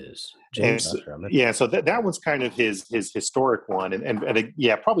 It is. So that one's kind of his historic one, and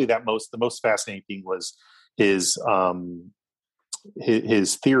probably the most fascinating thing was his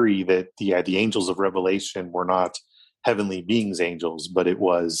theory that the angels of Revelation were not heavenly beings angels, but it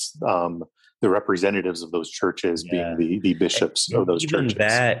was the representatives of those churches being the bishops of those churches. Even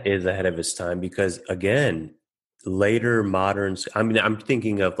that is ahead of its time, because again, later moderns, I'm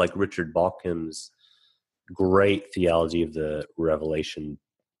thinking of like Richard Bauckham's great Theology of the Revelation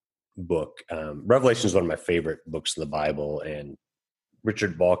book. Revelation is one of my favorite books in the Bible, and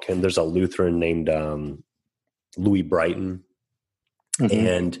Richard Bauckham, there's a Lutheran named Louis Brighton. Mm-hmm.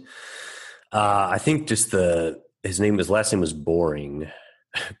 And I think just his last name was Boring.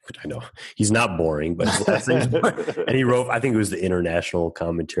 I know he's not boring, but his last name's Boring. And he wrote, I think it was the International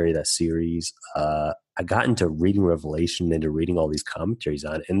Commentary, that series. I got into reading Revelation, into reading all these commentaries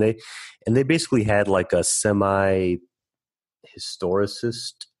on it, and they basically had like a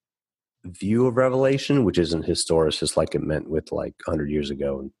semi-historicist view of Revelation, which isn't historicist like it meant with like 100 years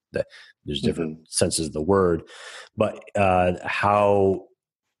ago, and that there's different mm-hmm. senses of the word, but how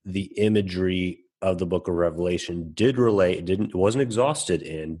the imagery of the book of Revelation wasn't exhausted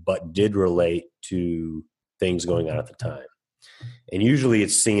in, but did relate to things going on at the time. And usually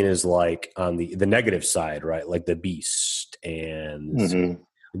it's seen as like on the negative side, right? Like the beast, and mm-hmm.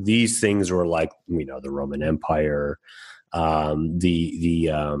 these things were like, the Roman Empire,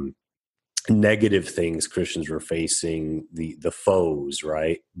 the negative things Christians were facing, the foes,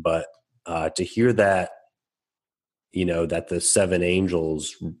 right? But to hear that, that the seven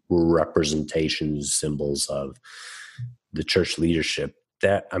angels were representations, symbols of the church leadership,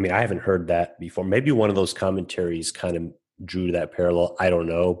 that, I haven't heard that before. Maybe one of those commentaries kind of drew that parallel. I don't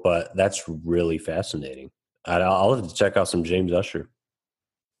know, but that's really fascinating. I'll have to check out some James Ussher.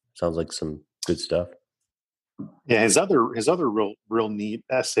 Sounds like some good stuff. Yeah, his other real neat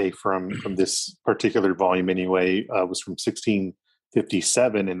essay from this particular volume anyway was from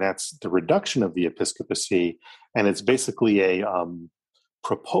 1657, and that's The Reduction of the Episcopacy, and it's basically a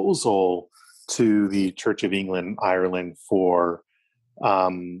proposal to the Church of England, Ireland, for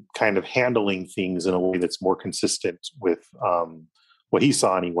kind of handling things in a way that's more consistent with what he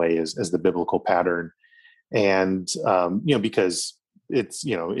saw anyway as the biblical pattern, and because it's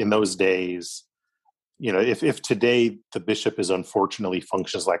in those days. If today the bishop unfortunately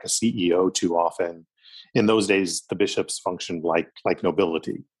functions like a CEO too often, in those days the bishops functioned like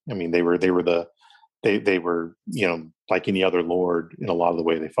nobility. They were like any other lord in a lot of the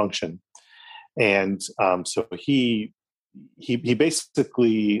way they function, and so he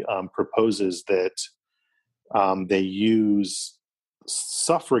basically proposes that they use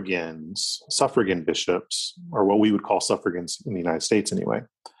suffragan bishops, or what we would call suffragans in the United States anyway.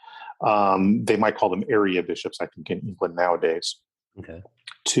 They might call them area bishops, I think, in England nowadays. Okay.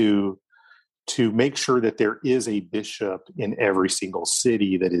 To make sure that there is a bishop in every single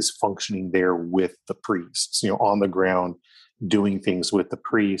city that is functioning there with the priests, on the ground, doing things with the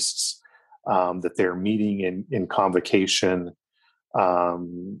priests, that they're meeting in convocation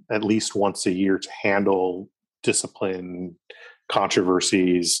at least once a year to handle discipline,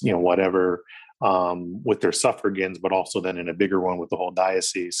 controversies, whatever. with their suffragans, but also then in a bigger one with the whole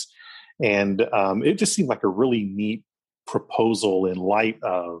diocese. And it just seemed like a really neat proposal in light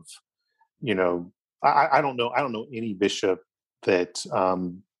of, I don't know any bishop that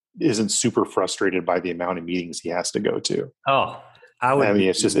isn't super frustrated by the amount of meetings he has to go to. Oh,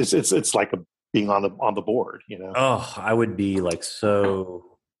 it's just it's like being on the board, Oh, I would be like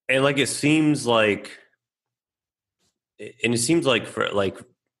so, and like it seems like for like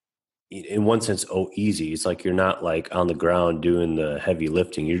in one sense, easy. It's like you're not like on the ground doing the heavy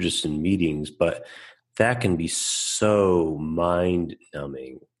lifting. You're just in meetings, but that can be so mind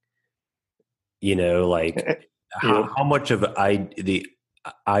numbing. How much of the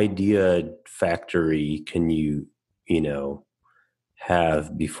idea factory can you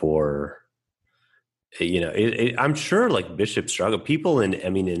have before? I'm sure like bishops struggle. People in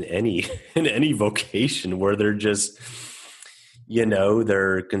any in any vocation where they're just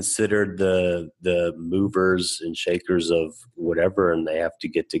they're considered the movers and shakers of whatever, and they have to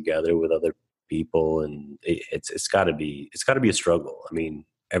get together with other people, and it's got to be a struggle. I mean,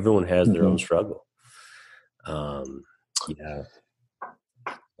 everyone has their own struggle.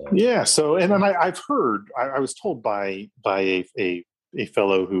 Yeah. So, and then I've heard, I was told by a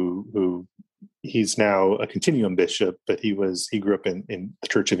fellow who he's now a continuum bishop, but he grew up in the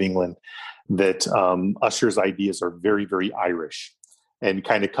Church of England, that Ussher's ideas are very, very Irish and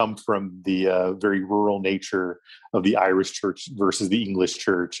kind of come from the very rural nature of the Irish church versus the English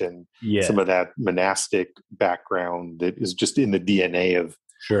church, and some of that monastic background that is just in the DNA of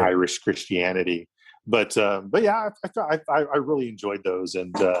Irish Christianity. But yeah, I really enjoyed those,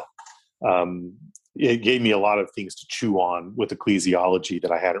 and it gave me a lot of things to chew on with ecclesiology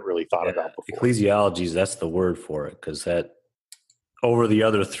that I hadn't really thought about before. Ecclesiology, that's the word for it, because that over the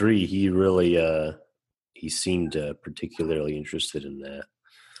other three, he really he seemed particularly interested in that.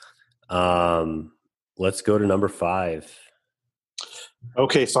 Let's go to number 5.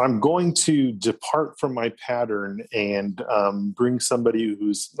 Okay, so I'm going to depart from my pattern and bring somebody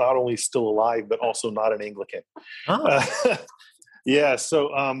who's not only still alive, but also not an Anglican. Oh. Yeah,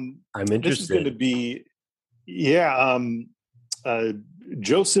 so I'm interested. This is going to be,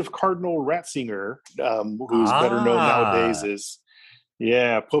 Joseph Cardinal Ratzinger, who's better known nowadays as,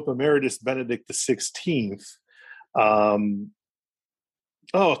 Pope Emeritus Benedict XVI.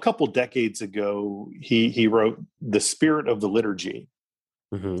 A couple decades ago, he wrote The Spirit of the Liturgy.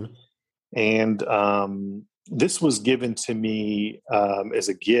 Mm-hmm. And this was given to me as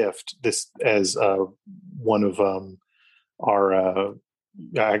a gift. This as one of our.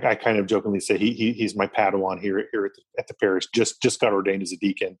 I kind of jokingly say he's my Padawan here at the parish. Just got ordained as a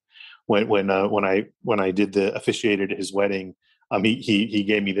deacon. When I did the officiated at his wedding, he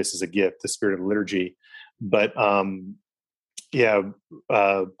gave me this as a gift, the Spirit of the Liturgy. But Pope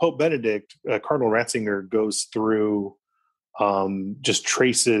Benedict, Cardinal Ratzinger goes through, just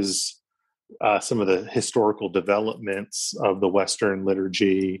traces some of the historical developments of the Western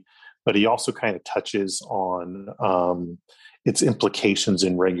liturgy, but he also kind of touches on its implications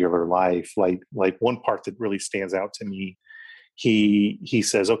in regular life. Like one part that really stands out to me, he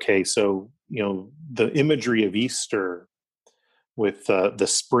says, okay, so the imagery of Easter with the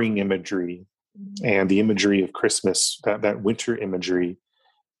spring imagery and the imagery of Christmas, that winter imagery,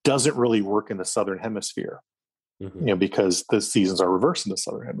 doesn't really work in the Southern Hemisphere. Mm-hmm. Because the seasons are reversed in the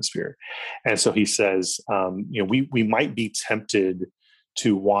Southern Hemisphere. And so he says, we might be tempted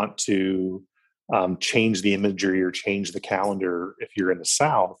to want to change the imagery or change the calendar if you're in the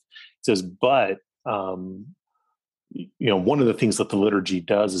South. He says, but, one of the things that the liturgy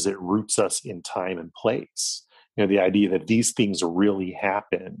does is it roots us in time and place. The idea that these things really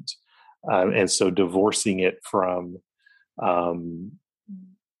happened. And so divorcing it from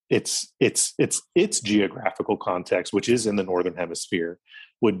its geographical context, which is in the Northern Hemisphere,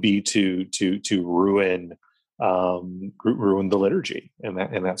 would be to ruin the liturgy in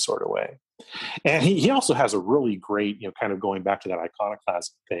that sort of way. And he also has a really great, kind of going back to that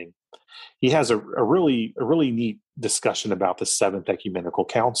iconoclasm thing, he has a really neat discussion about the Seventh Ecumenical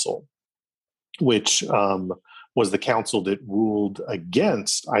Council, which was the council that ruled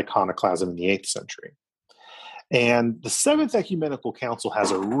against iconoclasm in the 8th century. And the Seventh Ecumenical Council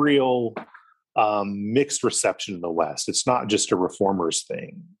has a real mixed reception in the West. It's not just a reformers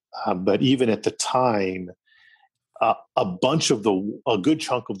thing, but even at the time, a good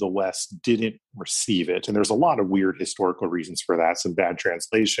chunk of the West didn't receive it. And there's a lot of weird historical reasons for that. Some bad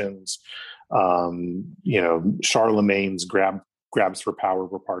translations, Charlemagne's grabs for power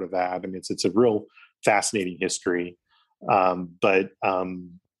were part of that. I mean, it's a real fascinating history.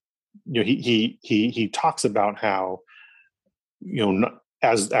 He talks about how,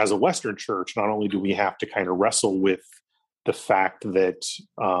 as a Western church, not only do we have to kind of wrestle with the fact that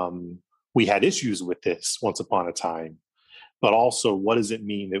we had issues with this once upon a time, but also what does it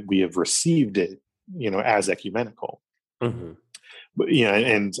mean that we have received it, as ecumenical? Mm-hmm. But,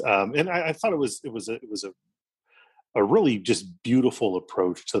 and I thought it was a really just beautiful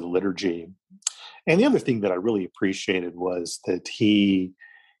approach to the liturgy. And the other thing that I really appreciated was that he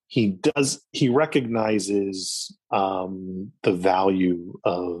recognizes the value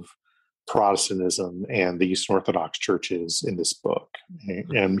of Protestantism and the Eastern Orthodox churches in this book,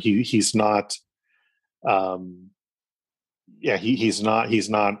 and he's not, he's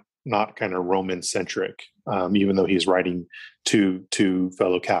not kind of Roman centric, even though he's writing to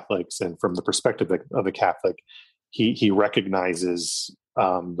fellow Catholics, and from the perspective of a Catholic, he recognizes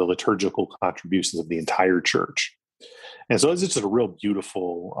the liturgical contributions of the entire church. And so it's just a real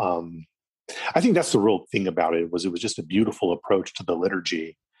beautiful, I think that's the real thing about it was just a beautiful approach to the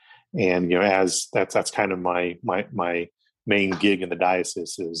liturgy. And, as that's kind of my main gig in the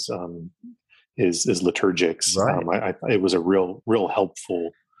diocese is liturgics. Right. It was a real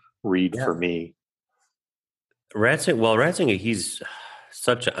helpful read for me. Ratzinger, he's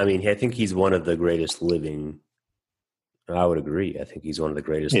I think he's one of the greatest living. I would agree. I think he's one of the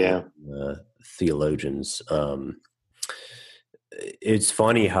greatest theologians. It's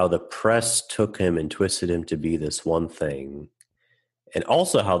funny how the press took him and twisted him to be this one thing, and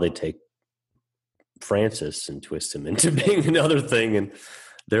also how they take Francis and twist him into being another thing. And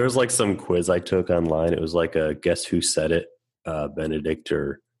there was like some quiz I took online. It was like a guess who said it, Benedict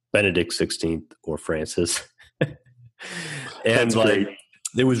XVI or Francis. And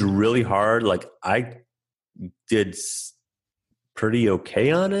it was really hard. Like I did pretty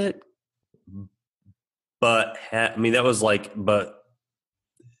okay on it, but that was like,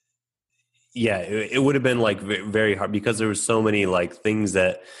 it would have been like very hard because there was so many like things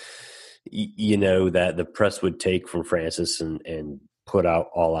that that the press would take from Francis and put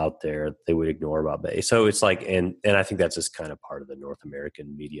all out there they would ignore about Bay. So it's like, and I think that's just kind of part of the North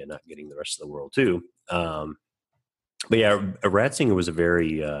American media not getting the rest of the world too. But yeah, Ratzinger was a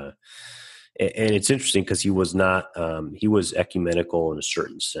very and it's interesting because he was not he was ecumenical in a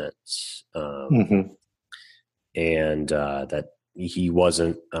certain sense, and that he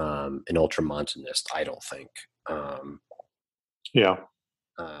wasn't an ultramontanist, I don't think.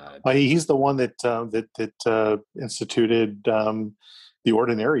 He's the one that instituted the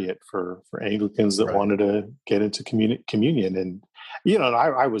ordinariate for Anglicans that wanted to get into communion. And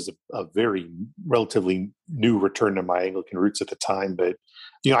I was a very relatively new return to my Anglican roots at the time, but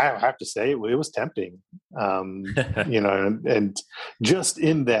I have to say it was tempting. And just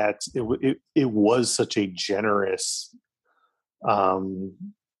in that it was such a generous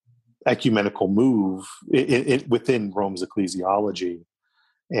ecumenical move within Rome's ecclesiology.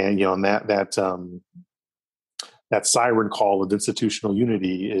 And and that siren call of institutional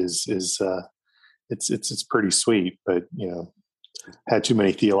unity is it's pretty sweet, but had too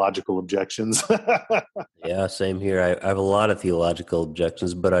many theological objections. Yeah, same here. I have a lot of theological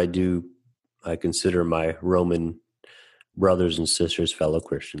objections, but I consider my Roman brothers and sisters fellow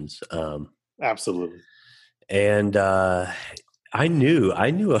Christians. Absolutely. And I knew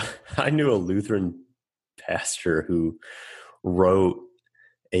a Lutheran pastor who wrote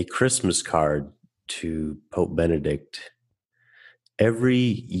a Christmas card to Pope Benedict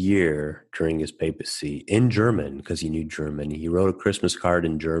every year during his papacy in German, because he knew German. He wrote a Christmas card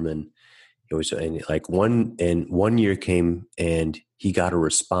in German. It was one year came and he got a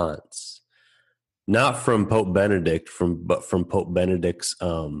response, not from Pope Benedict, but from Pope Benedict's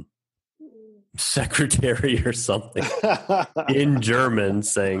secretary or something in German,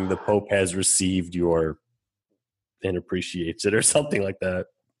 saying the Pope has received your and appreciates it or something like that.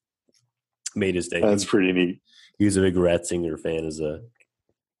 Made his day. That's pretty neat. He was a big Ratzinger fan as a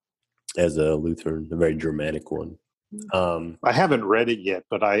Lutheran, a very Germanic one. I haven't read it yet,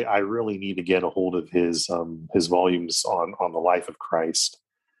 but I really need to get a hold of his volumes on the life of Christ.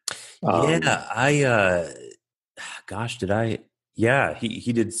 He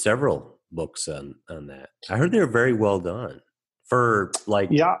did several books on that. I heard they were very well done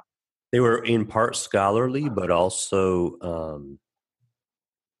they were in part scholarly, but also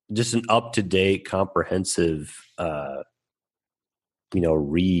just an up-to-date, comprehensive,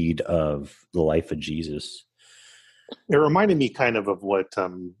 read of the life of Jesus. It reminded me kind of what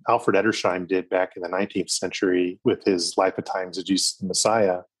Alfred Edersheim did back in the 19th century with his Life of Times of Jesus the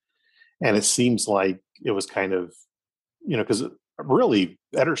Messiah. And it seems like it was kind of, because really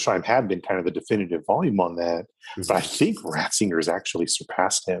Edersheim had been kind of the definitive volume on that. But I think Ratzinger's actually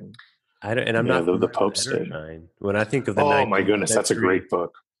surpassed him. I'm not the popes did. When I think of the oh my goodness, that's a great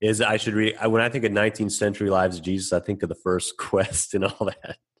book. I should read. When I think of 19th century lives of Jesus, I think of the First Quest and all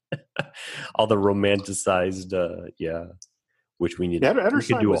that, all the romanticized, which we need. We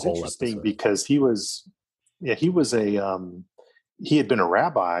could do a whole episode because he was he had been a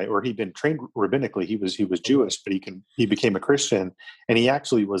rabbi, or he'd been trained rabbinically. He was Jewish, but he became a Christian, and he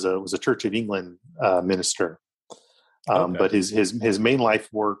actually was a Church of England minister. But his main life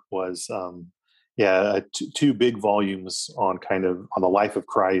work was two big volumes on the life of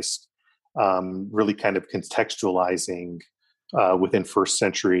Christ, really kind of contextualizing within first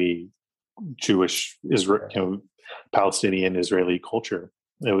century Jewish Palestinian Israeli culture.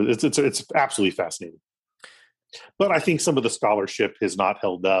 It's absolutely fascinating. But I think some of the scholarship has not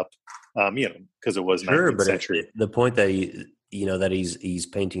held up, because it was 19th century. The point that he's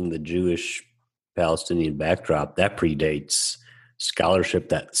painting the Jewish Palestinian backdrop, that predates scholarship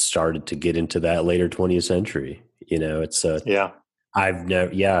that started to get into that later 20th century. It's I've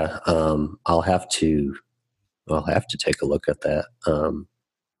never I'll have to take a look at that.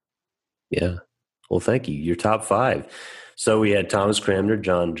 Well, thank you. Your top 5. So we had Thomas Cranmer,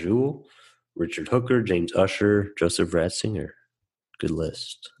 John Jewell, Richard Hooker, James Ussher, Joseph Ratzinger. Good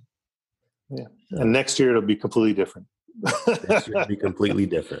list. Yeah. And next year it'll be completely different.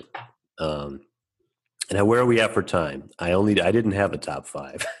 Now, where are we at for time? I didn't have a top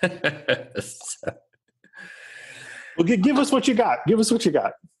 5. So. Well, give us what you got.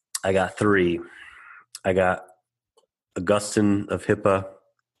 I got 3. I got Augustine of Hippo,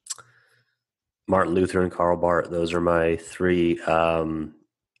 Martin Luther, and Karl Barth. Those are my 3.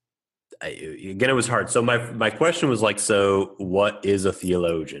 Again, it was hard. So my question was so what is a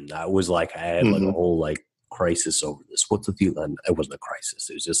theologian? I was I had a whole crisis over this. What's a theologian? It wasn't a crisis.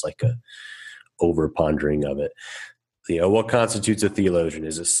 It was just a over pondering of it. What constitutes a theologian?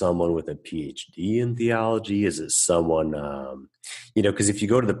 Is it someone with a PhD in theology? Is it someone, because if you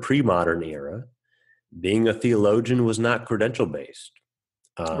go to the pre-modern era, being a theologian was not credential based.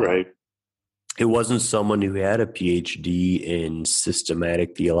 Right. It wasn't someone who had a PhD in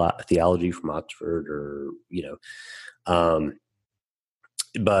systematic theology from Oxford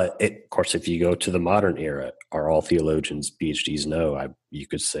but of course, if you go to the modern era, are all theologians PhDs? No. You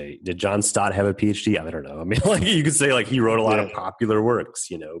could say, did John Stott have a PhD? I don't know. I mean, you could say he wrote a lot of popular works,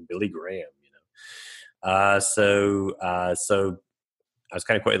 Billy Graham, So I was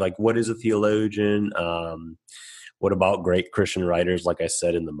kind of quite what is a theologian? What about great Christian writers, like I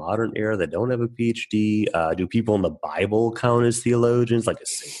said, in the modern era that don't have a PhD? Do people in the Bible count as theologians, like a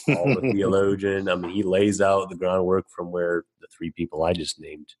St. Paul, a theologian? I mean, he lays out the groundwork from where the 3 people I just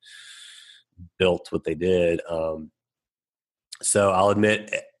named built what they did. So I'll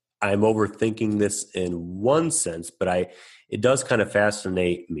admit I'm overthinking this in one sense, but it does kind of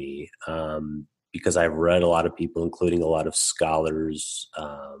fascinate me because I've read a lot of people, including a lot of scholars,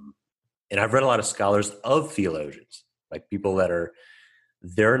 and I've read a lot of scholars of theologians, people that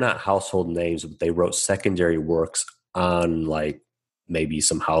they're not household names, but they wrote secondary works on maybe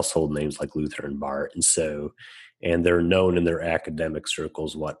some household names like Luther and Barth. And they're known in their academic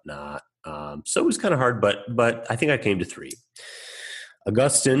circles, whatnot. So it was kind of hard, but I think I came to 3.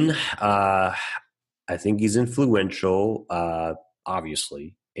 Augustine, I think he's influential,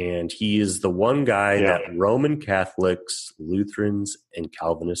 obviously. And he is the one guy that Roman Catholics, Lutherans, and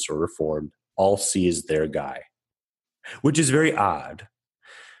Calvinists or Reformed all see as their guy, which is very odd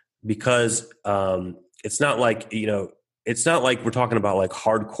because it's not it's not like we're talking about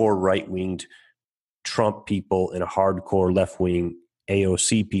hardcore right-winged Trump people and a hardcore left-wing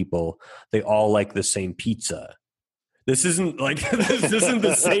AOC people. They all like the same pizza. This isn't this isn't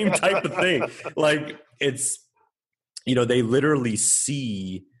the same type of thing. It's, they literally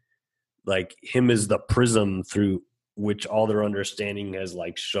see him as the prism through which all their understanding has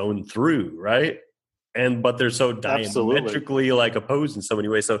shown through, right? But they're so diametrically opposed in so many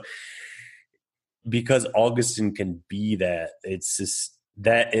ways. So because Augustine can be that, it's just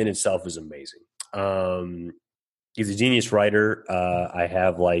that in itself is amazing. He's a genius writer. I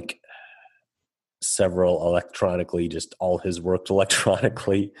have several electronically, just all his works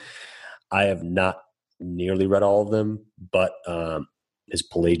electronically. I have not nearly read all of them, but his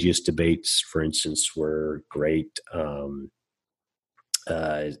Pelagius debates, for instance, were great. And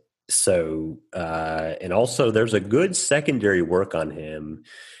also there's a good secondary work on him.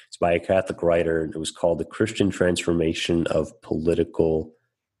 It's by a Catholic writer. It was called The Christian Transformation of Political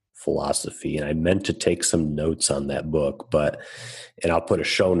Philosophy. And I meant to take some notes on that book, and I'll put a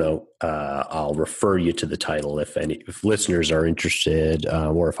show note. I'll refer you to the title if listeners are interested,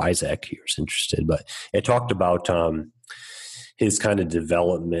 or if Isaac here is interested. But it talked about his kind of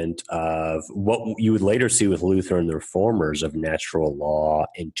development of what you would later see with Luther and the Reformers of natural law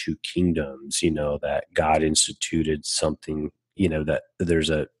into kingdoms, that God instituted something, that there's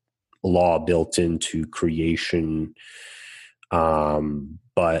a law built into creation.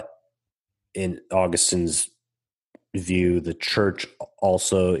 But in Augustine's view, the church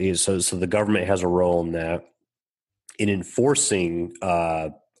also is, so the government has a role in that, in enforcing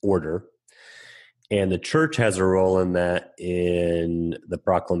order. And the church has a role in that in the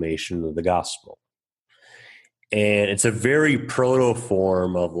proclamation of the gospel. And it's a very proto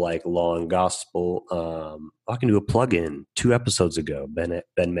form of like law and gospel. I can do a plug-in 2 episodes ago. Ben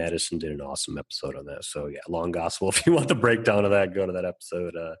Madison did an awesome episode on that. So yeah, law and gospel. If you want the breakdown of that, go to that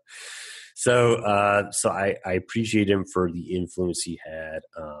episode. So I appreciate him for the influence he had,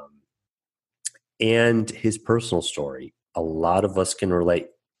 and his personal story. A lot of us can relate.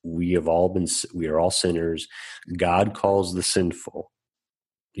 We are all sinners. God calls the sinful.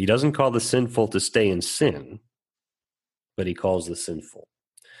 He doesn't call the sinful to stay in sin, but he calls the sinful.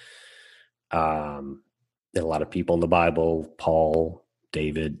 And a lot of people in the Bible, Paul,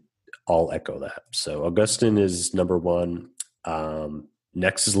 David, all echo that. So Augustine is number 1.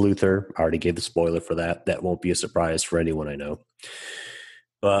 Next is Luther. I already gave the spoiler for that. That won't be a surprise for anyone I know.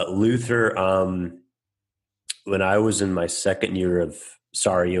 But Luther, when I was in my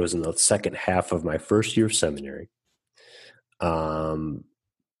it was in the second half of my first year of seminary. Martin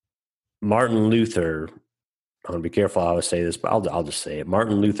Luther, I'm going to be careful how I say this, but I'll just say it.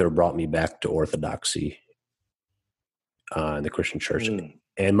 Martin Luther brought me back to orthodoxy in the Christian church.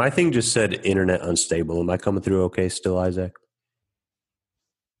 And my thing just said internet unstable. Am I coming through okay still, Isaac?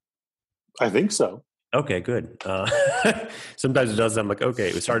 I think so. Okay, good. Sometimes it does. I'm like, okay,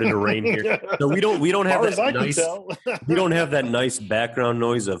 it started to rain here. So we don't have that nice. We don't have that nice background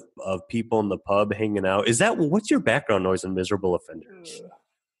noise of people in the pub hanging out. What's your background noise in Miserable Offenders?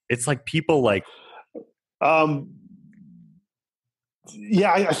 It's like people like.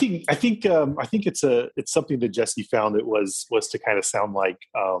 Yeah, I think it's something that Jesse found that was to kind of sound like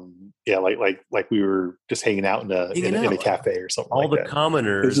like we were just hanging out in a cafe or something. All like the that.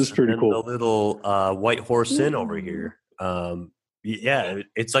 commoners, this is pretty cool. The little white horse inn over here. Yeah,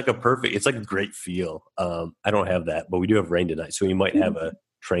 it's like a great feel. I don't have that, but we do have rain tonight, so we might have a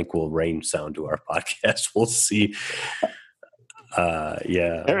tranquil rain sound to our podcast. We'll see.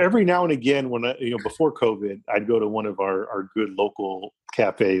 Yeah. Every now and again, when before COVID, I'd go to one of our good local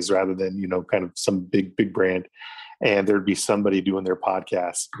cafes rather than kind of some big brand, and there'd be somebody doing their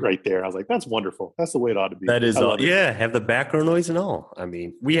podcast right there. I was like, that's wonderful. That's the way it ought to be. That is all. Yeah, have the background noise and all. I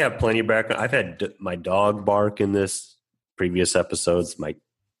mean, we have plenty of background. I've had my dog bark in this previous episodes. My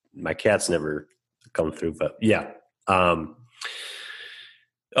cat's never come through, but yeah. Back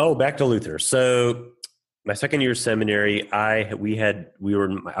to Luther. So. My second year of seminary, I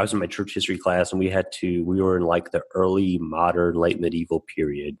was in my church history class, and we were in like the early modern, late medieval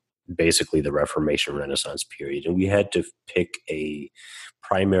period, basically the Reformation Renaissance period. And we had to pick a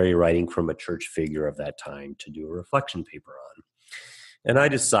primary writing from a church figure of that time to do a reflection paper on. And I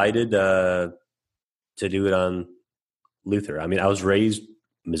decided to do it on Luther. I mean, I was raised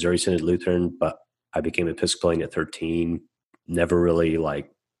Missouri Synod Lutheran, but I became Episcopalian at 13, never really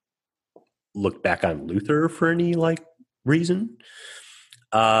looked back on Luther for any reason.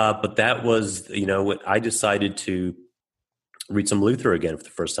 But that was, when I decided to read some Luther again for the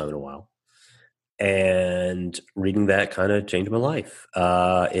first time in a while. And reading that kind of changed my life.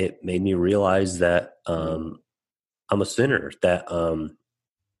 It made me realize that I'm a sinner, that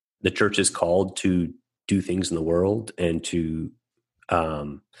the church is called to do things in the world and to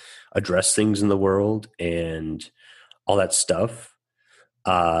address things in the world and all that stuff.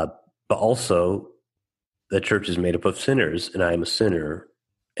 But also, the church is made up of sinners, and I am a sinner,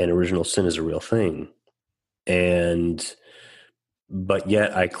 and original sin is a real thing. But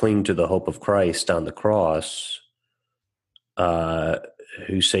yet I cling to the hope of Christ on the cross,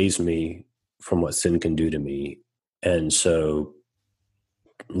 who saves me from what sin can do to me. And so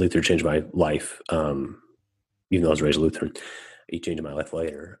Luther changed my life, even though I was raised Lutheran. He changed my life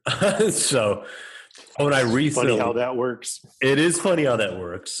later. So... when I recently, funny how that works. It is funny how that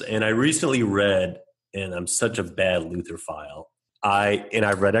works. And I recently read, and I'm such a bad Lutherphile.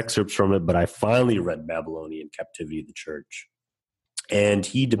 I've read excerpts from it, but I finally read Babylonian Captivity of the Church. And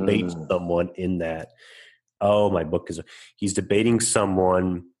he debates someone in that. Oh, my book is. He's debating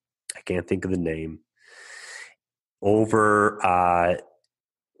someone. I can't think of the name. Over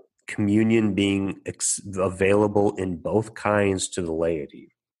communion being available in both kinds to the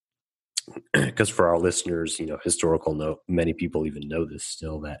laity. because for our listeners, historical note, many people even know this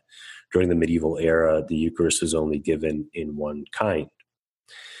still, that during the medieval era, the Eucharist was only given in one kind.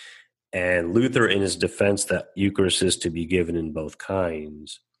 And Luther, in his defense that Eucharist is to be given in both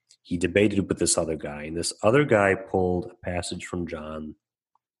kinds, he debated with this other guy. And this other guy pulled a passage from John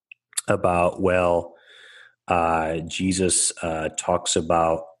about, Jesus talks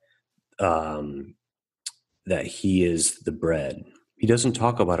about that he is the bread. He doesn't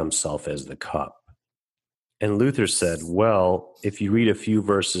talk about himself as the cup. And Luther said, well, if you read a few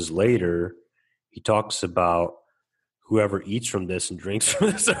verses later, he talks about whoever eats from this and drinks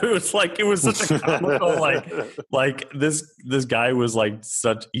from this. It was such a comical, like this guy was like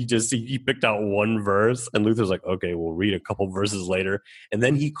he picked out one verse, and Luther's like, okay, we'll read a couple verses later. And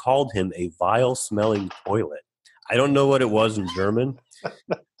then he called him a vile smelling toilet. I don't know what it was in German,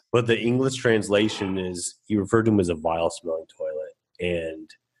 but the English translation is he referred to him as a vile smelling toilet. And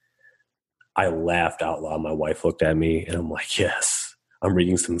I laughed out loud. My wife looked at me and I'm like, yes, I'm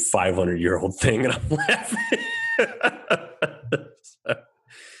reading some 500-year-old thing and I'm laughing.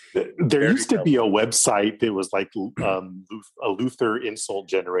 There used to be a website that was like a Luther insult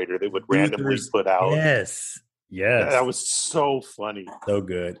generator that would randomly put out. Yes. That was so funny. So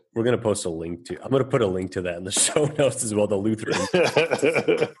good. I'm going to put a link to that in the show notes as well, the Luther.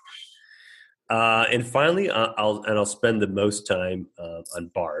 And finally, I'll spend the most time on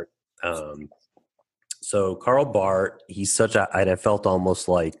Barth. So Karl Barth, he's I felt almost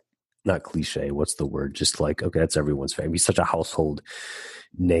like, not cliche, what's the word? Just like, okay, that's everyone's favorite. He's such a household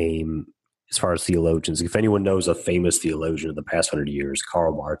name as far as theologians. If anyone knows a famous theologian of the past 100 years,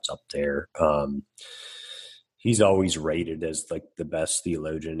 Karl Barth's up there. He's always rated as like the best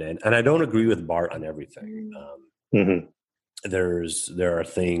theologian. And I don't agree with Barth on everything. There are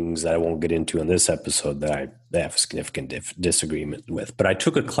things that I won't get into in this episode that I have a significant disagreement with. But I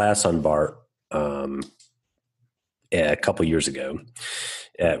took a class on Barth a couple years ago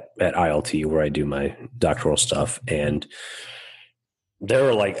at ILT, where I do my doctoral stuff, and they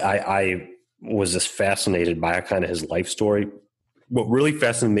were like, I was just fascinated by kind of his life story. What really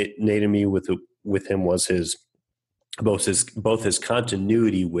fascinated me with him was both his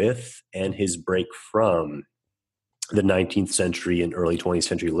continuity with and his break from the 19th century and early 20th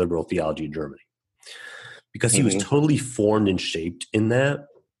century liberal theology in Germany, because he was totally formed and shaped in that.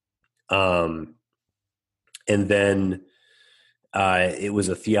 And then it was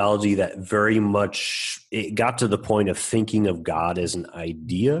a theology that very much, it got to the point of thinking of God as an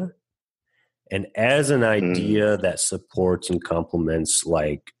idea, and as an idea that supports and complements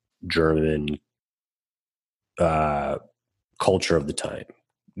like German culture of the time,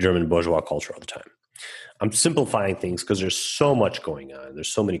 German bourgeois culture of the time. I'm simplifying things because there's so much going on.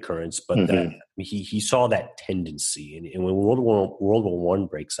 There's so many currents, but that he saw that tendency. And when World War I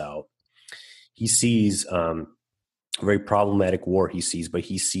breaks out, he sees a very problematic war he sees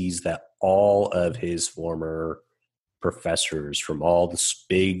that all of his former professors from all the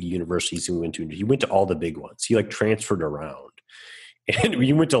big universities he went to all the big ones. He like transferred around, and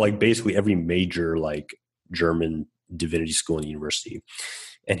he went to like basically every major like German divinity school and university.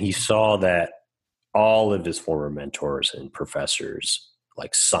 And he saw that all of his former mentors and professors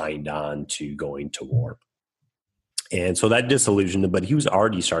like signed on to going to war. And so that disillusioned him, but he was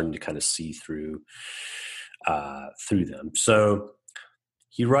already starting to kind of see through them. So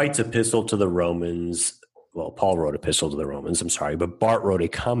he writes epistle to the Romans. Well, Paul wrote epistle to the Romans, I'm sorry, but Barth wrote a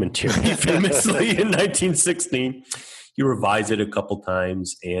commentary famously in 1916. He revised it a couple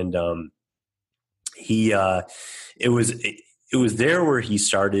times, and it was there where he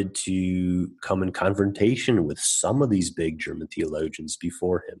started to come in confrontation with some of these big German theologians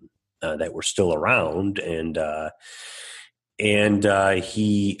before him that were still around, and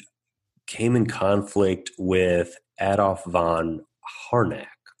he came in conflict with Adolf von Harnack,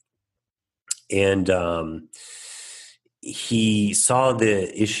 and he saw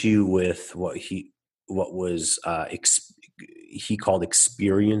the issue with what he called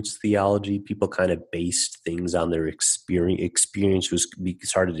experience theology. People kind of based things on their experience. Experience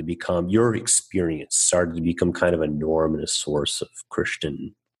started to become kind of a norm and a source of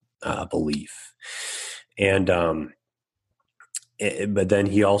Christian belief. And but then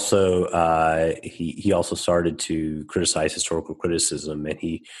he also started to criticize historical criticism, and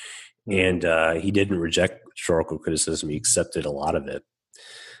he didn't reject historical criticism. He accepted a lot of it.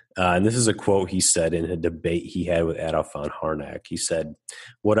 And this is a quote he said in a debate he had with Adolf von Harnack. He said,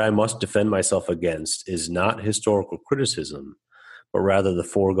 "What I must defend myself against is not historical criticism, but rather the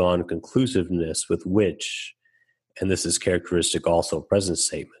foregone conclusiveness with which, and this is characteristic also of present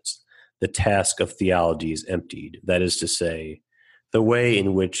statements, the task of theology is emptied. That is to say, the way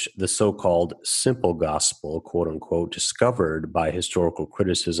in which the so-called simple gospel, quote unquote, discovered by historical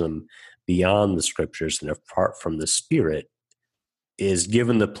criticism beyond the scriptures and apart from the Spirit, is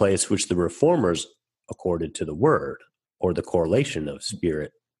given the place which the reformers accorded to the word, or the correlation of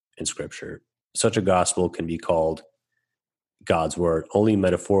Spirit and scripture. Such a gospel can be called God's word only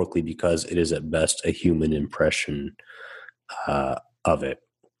metaphorically, because it is at best a human impression of it.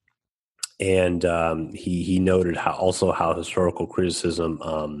 And he noted how historical criticism,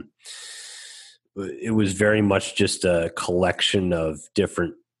 it was very much just a collection of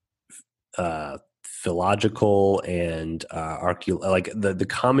different philological and like the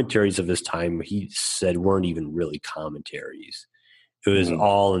commentaries of his time, he said, weren't even really commentaries. It was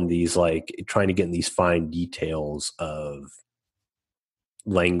all in these, like, trying to get in these fine details of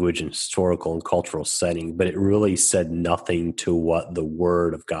language and historical and cultural setting, but it really said nothing to what the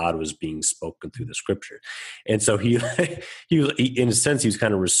word of God was being spoken through the scripture. And so he was, in a sense, he was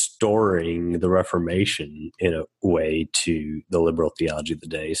kind of restoring the Reformation in a way to the liberal theology of the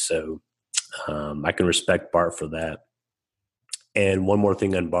day. So I can respect Barth for that. And one more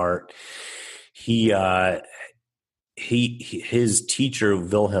thing on Barth, his teacher,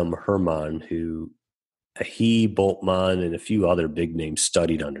 Wilhelm Hermann, who he, Bultmann, and a few other big names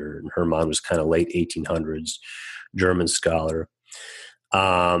studied under, and Hermann was kind of late 1800s German scholar,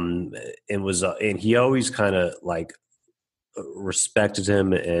 and he always kind of like respected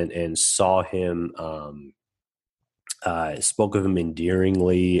him and saw him, spoke of him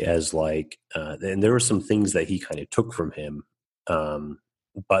endearingly as like, and there were some things that he kind of took from him,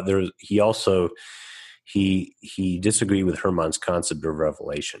 but he disagreed with Hermann's concept of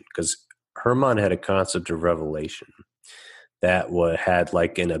revelation, because Hermann had a concept of revelation that had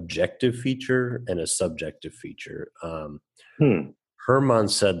like an objective feature and a subjective feature. Hermann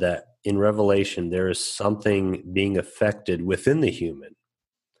said that in revelation, there is something being affected within the human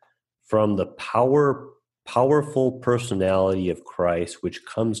from the powerful personality of Christ, which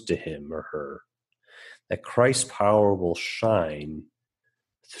comes to him or her, that Christ's power will shine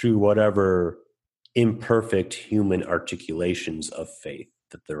through whatever imperfect human articulations of faith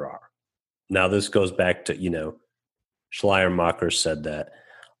that there are. Now, this goes back to, Schleiermacher said that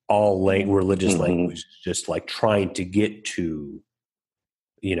all religious language is just like trying to get to,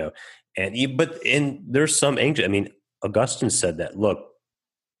 and there's some ancient, Augustine said that, look,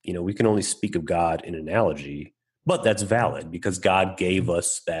 we can only speak of God in analogy, but that's valid because God gave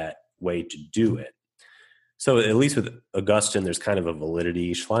us that way to do it. So at least with Augustine, there's kind of a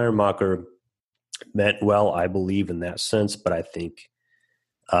validity. Schleiermacher meant well, I believe, in that sense, but I think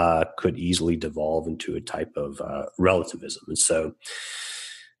could easily devolve into a type of relativism. And so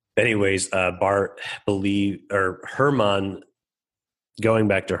anyways, Barth Hermann, going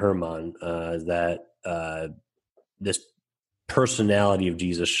back to Hermann, that this personality of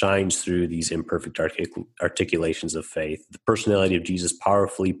Jesus shines through these imperfect articulations of faith. The personality of Jesus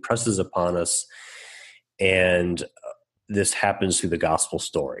powerfully presses upon us, and this happens through the gospel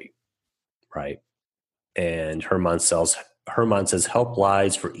story, right? And Hermann says, help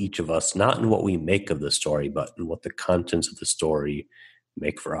lies for each of us, not in what we make of the story, but in what the contents of the story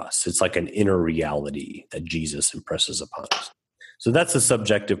make for us. It's like an inner reality that Jesus impresses upon us. So that's the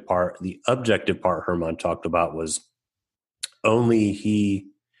subjective part. The objective part Hermann talked about was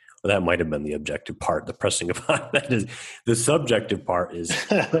that might have been the objective part, the pressing upon that is the subjective part is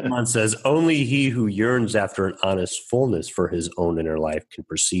Hermann says, only he who yearns after an honest fullness for his own inner life can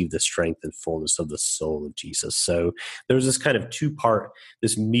perceive the strength and fullness of the soul of Jesus. So there's this kind of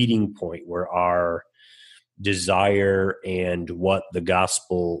this meeting point where our desire and what the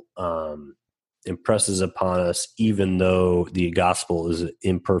gospel impresses upon us, even though the gospel is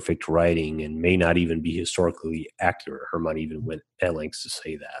imperfect writing and may not even be historically accurate. Hermann even went at lengths to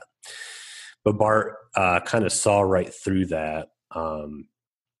say that. But Barth kind of saw right through that.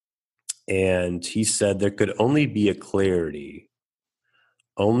 And he said there could only be a clarity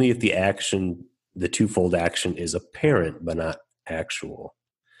only if the twofold action is apparent but not actual.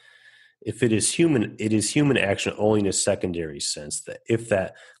 If it is human action only in a secondary sense, that if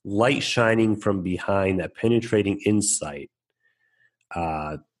that light shining from behind, that penetrating insight,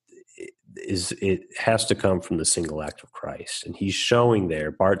 it has to come from the single act of Christ. And he's showing there,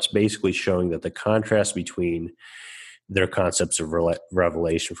 Barth's basically showing that the contrast between their concepts of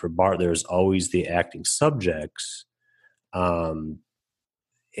revelation, for Barth, there's always the acting subjects, and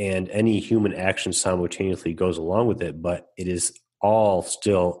any human action simultaneously goes along with it, but it is all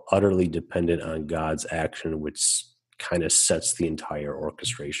still utterly dependent on God's action, which kind of sets the entire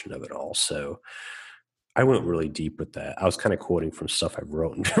orchestration of it all. So I went really deep with that. I was kind of quoting from stuff I've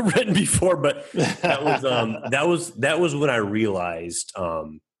written before, but that was when I realized,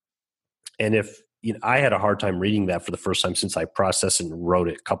 and if I had a hard time reading that for the first time since I processed and wrote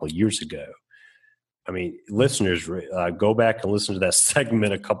it a couple of years ago. I mean, listeners, go back and listen to that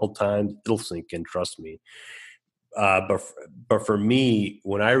segment a couple times. It'll sink in, trust me. But for me,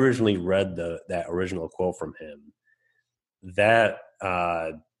 when I originally read that original quote from him, that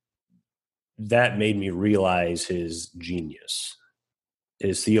made me realize his genius,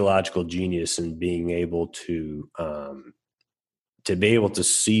 his theological genius in being able to be able to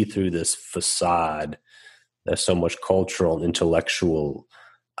see through this facade that so much cultural and intellectual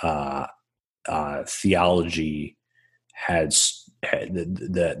theology had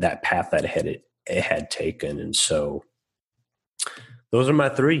that path that it had taken. And so those are my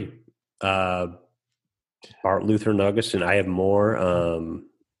three. Barth, Luther, and Augustine. I have more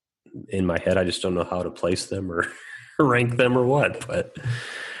in my head. I just don't know how to place them or rank them or what. But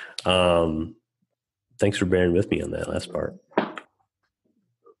thanks for bearing with me on that last part.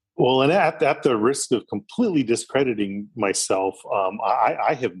 Well, and at the risk of completely discrediting myself,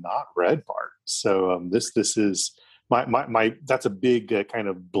 I have not read Barth. So this is my that's a big kind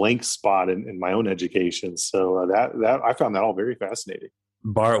of blank spot in my own education. So that I found that all very fascinating.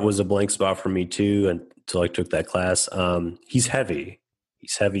 Barth was a blank spot for me too until I took that class. He's heavy.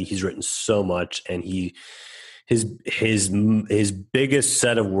 He's written so much, and his biggest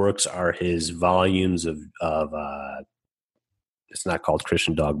set of works are his volumes of it's not called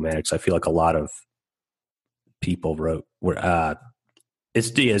Christian Dogmatics. I feel like a lot of people wrote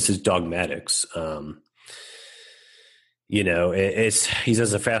it's his Dogmatics. He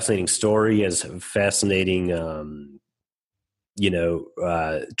has a fascinating story. He has fascinating,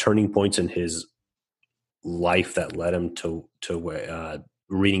 turning points in his life that led him to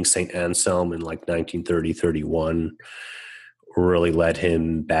reading St. Anselm in like 1930, 31, really led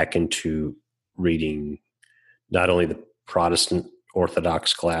him back into reading not only the Protestant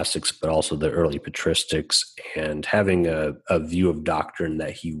Orthodox classics, but also the early patristics, and having a view of doctrine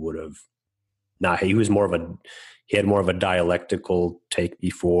that he would have not. He had more of a dialectical take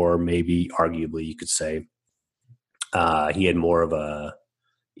before, maybe arguably you could say. He had more of a,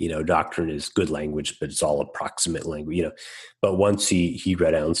 doctrine is good language, but it's all approximate language, But once he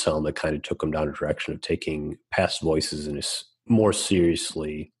read Anselm, it kind of took him down a direction of taking past voices and more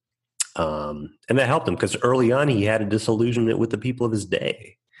seriously. And that helped him because early on he had a disillusionment with the people of his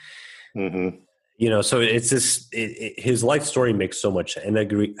day. Mm-hmm. So it's his life story makes so much. And I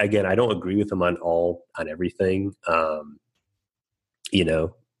don't agree with him on everything.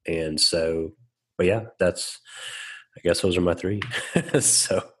 And so, but yeah, I guess those are my three.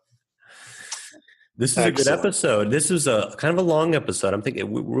 So this is Excellent. A good episode. This is a kind of a long episode. I'm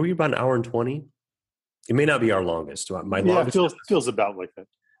thinking, were we about an hour and 20? It may not be our longest. It feels about like that.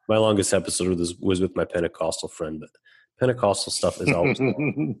 My longest episode was with my Pentecostal friend, but Pentecostal stuff is always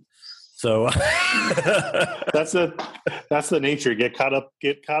long. So that's the nature. Get caught up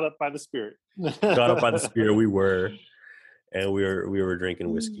by the Spirit. Caught up by the Spirit. We were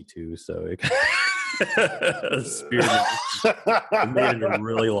drinking whiskey too. So the Spirit made it a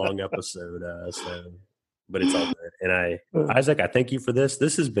really long episode. But it's all good. And Isaac, I thank you for this.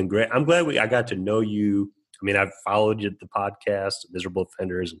 This has been great. I'm glad I got to know you. I mean, I've followed you at the podcast, Miserable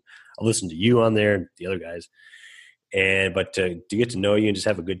Offenders, and I listened to you on there and the other guys. But to get to know you and just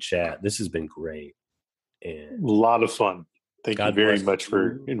have a good chat, this has been great. And a lot of fun. Thank you very much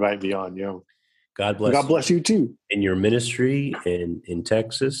for inviting me on. God bless. God bless you too. In your ministry in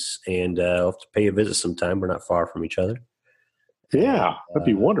Texas, and I'll have to pay a visit sometime. We're not far from each other. Yeah, that'd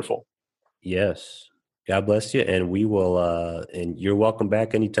be wonderful. Yes. God bless you, and we will. And you're welcome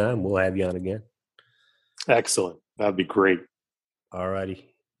back anytime. We'll have you on again. Excellent. That'd be great. All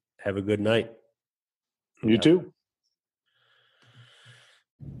righty. Have a good night. You too.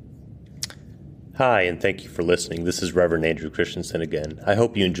 Hi, and thank you for listening. This is Reverend Andrew Christensen again. I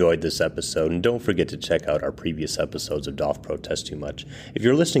hope you enjoyed this episode, and don't forget to check out our previous episodes of Doth Protest Too Much. If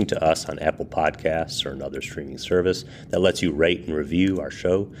you're listening to us on Apple Podcasts or another streaming service that lets you rate and review our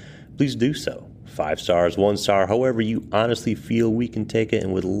show, please do so. 5 stars, 1 star, however you honestly feel we can take it,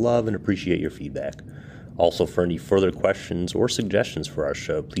 and would love and appreciate your feedback. Also, for any further questions or suggestions for our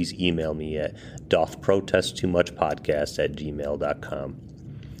show, please email me at dothprotesttoomuchpodcast@gmail.com.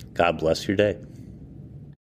 God bless your day.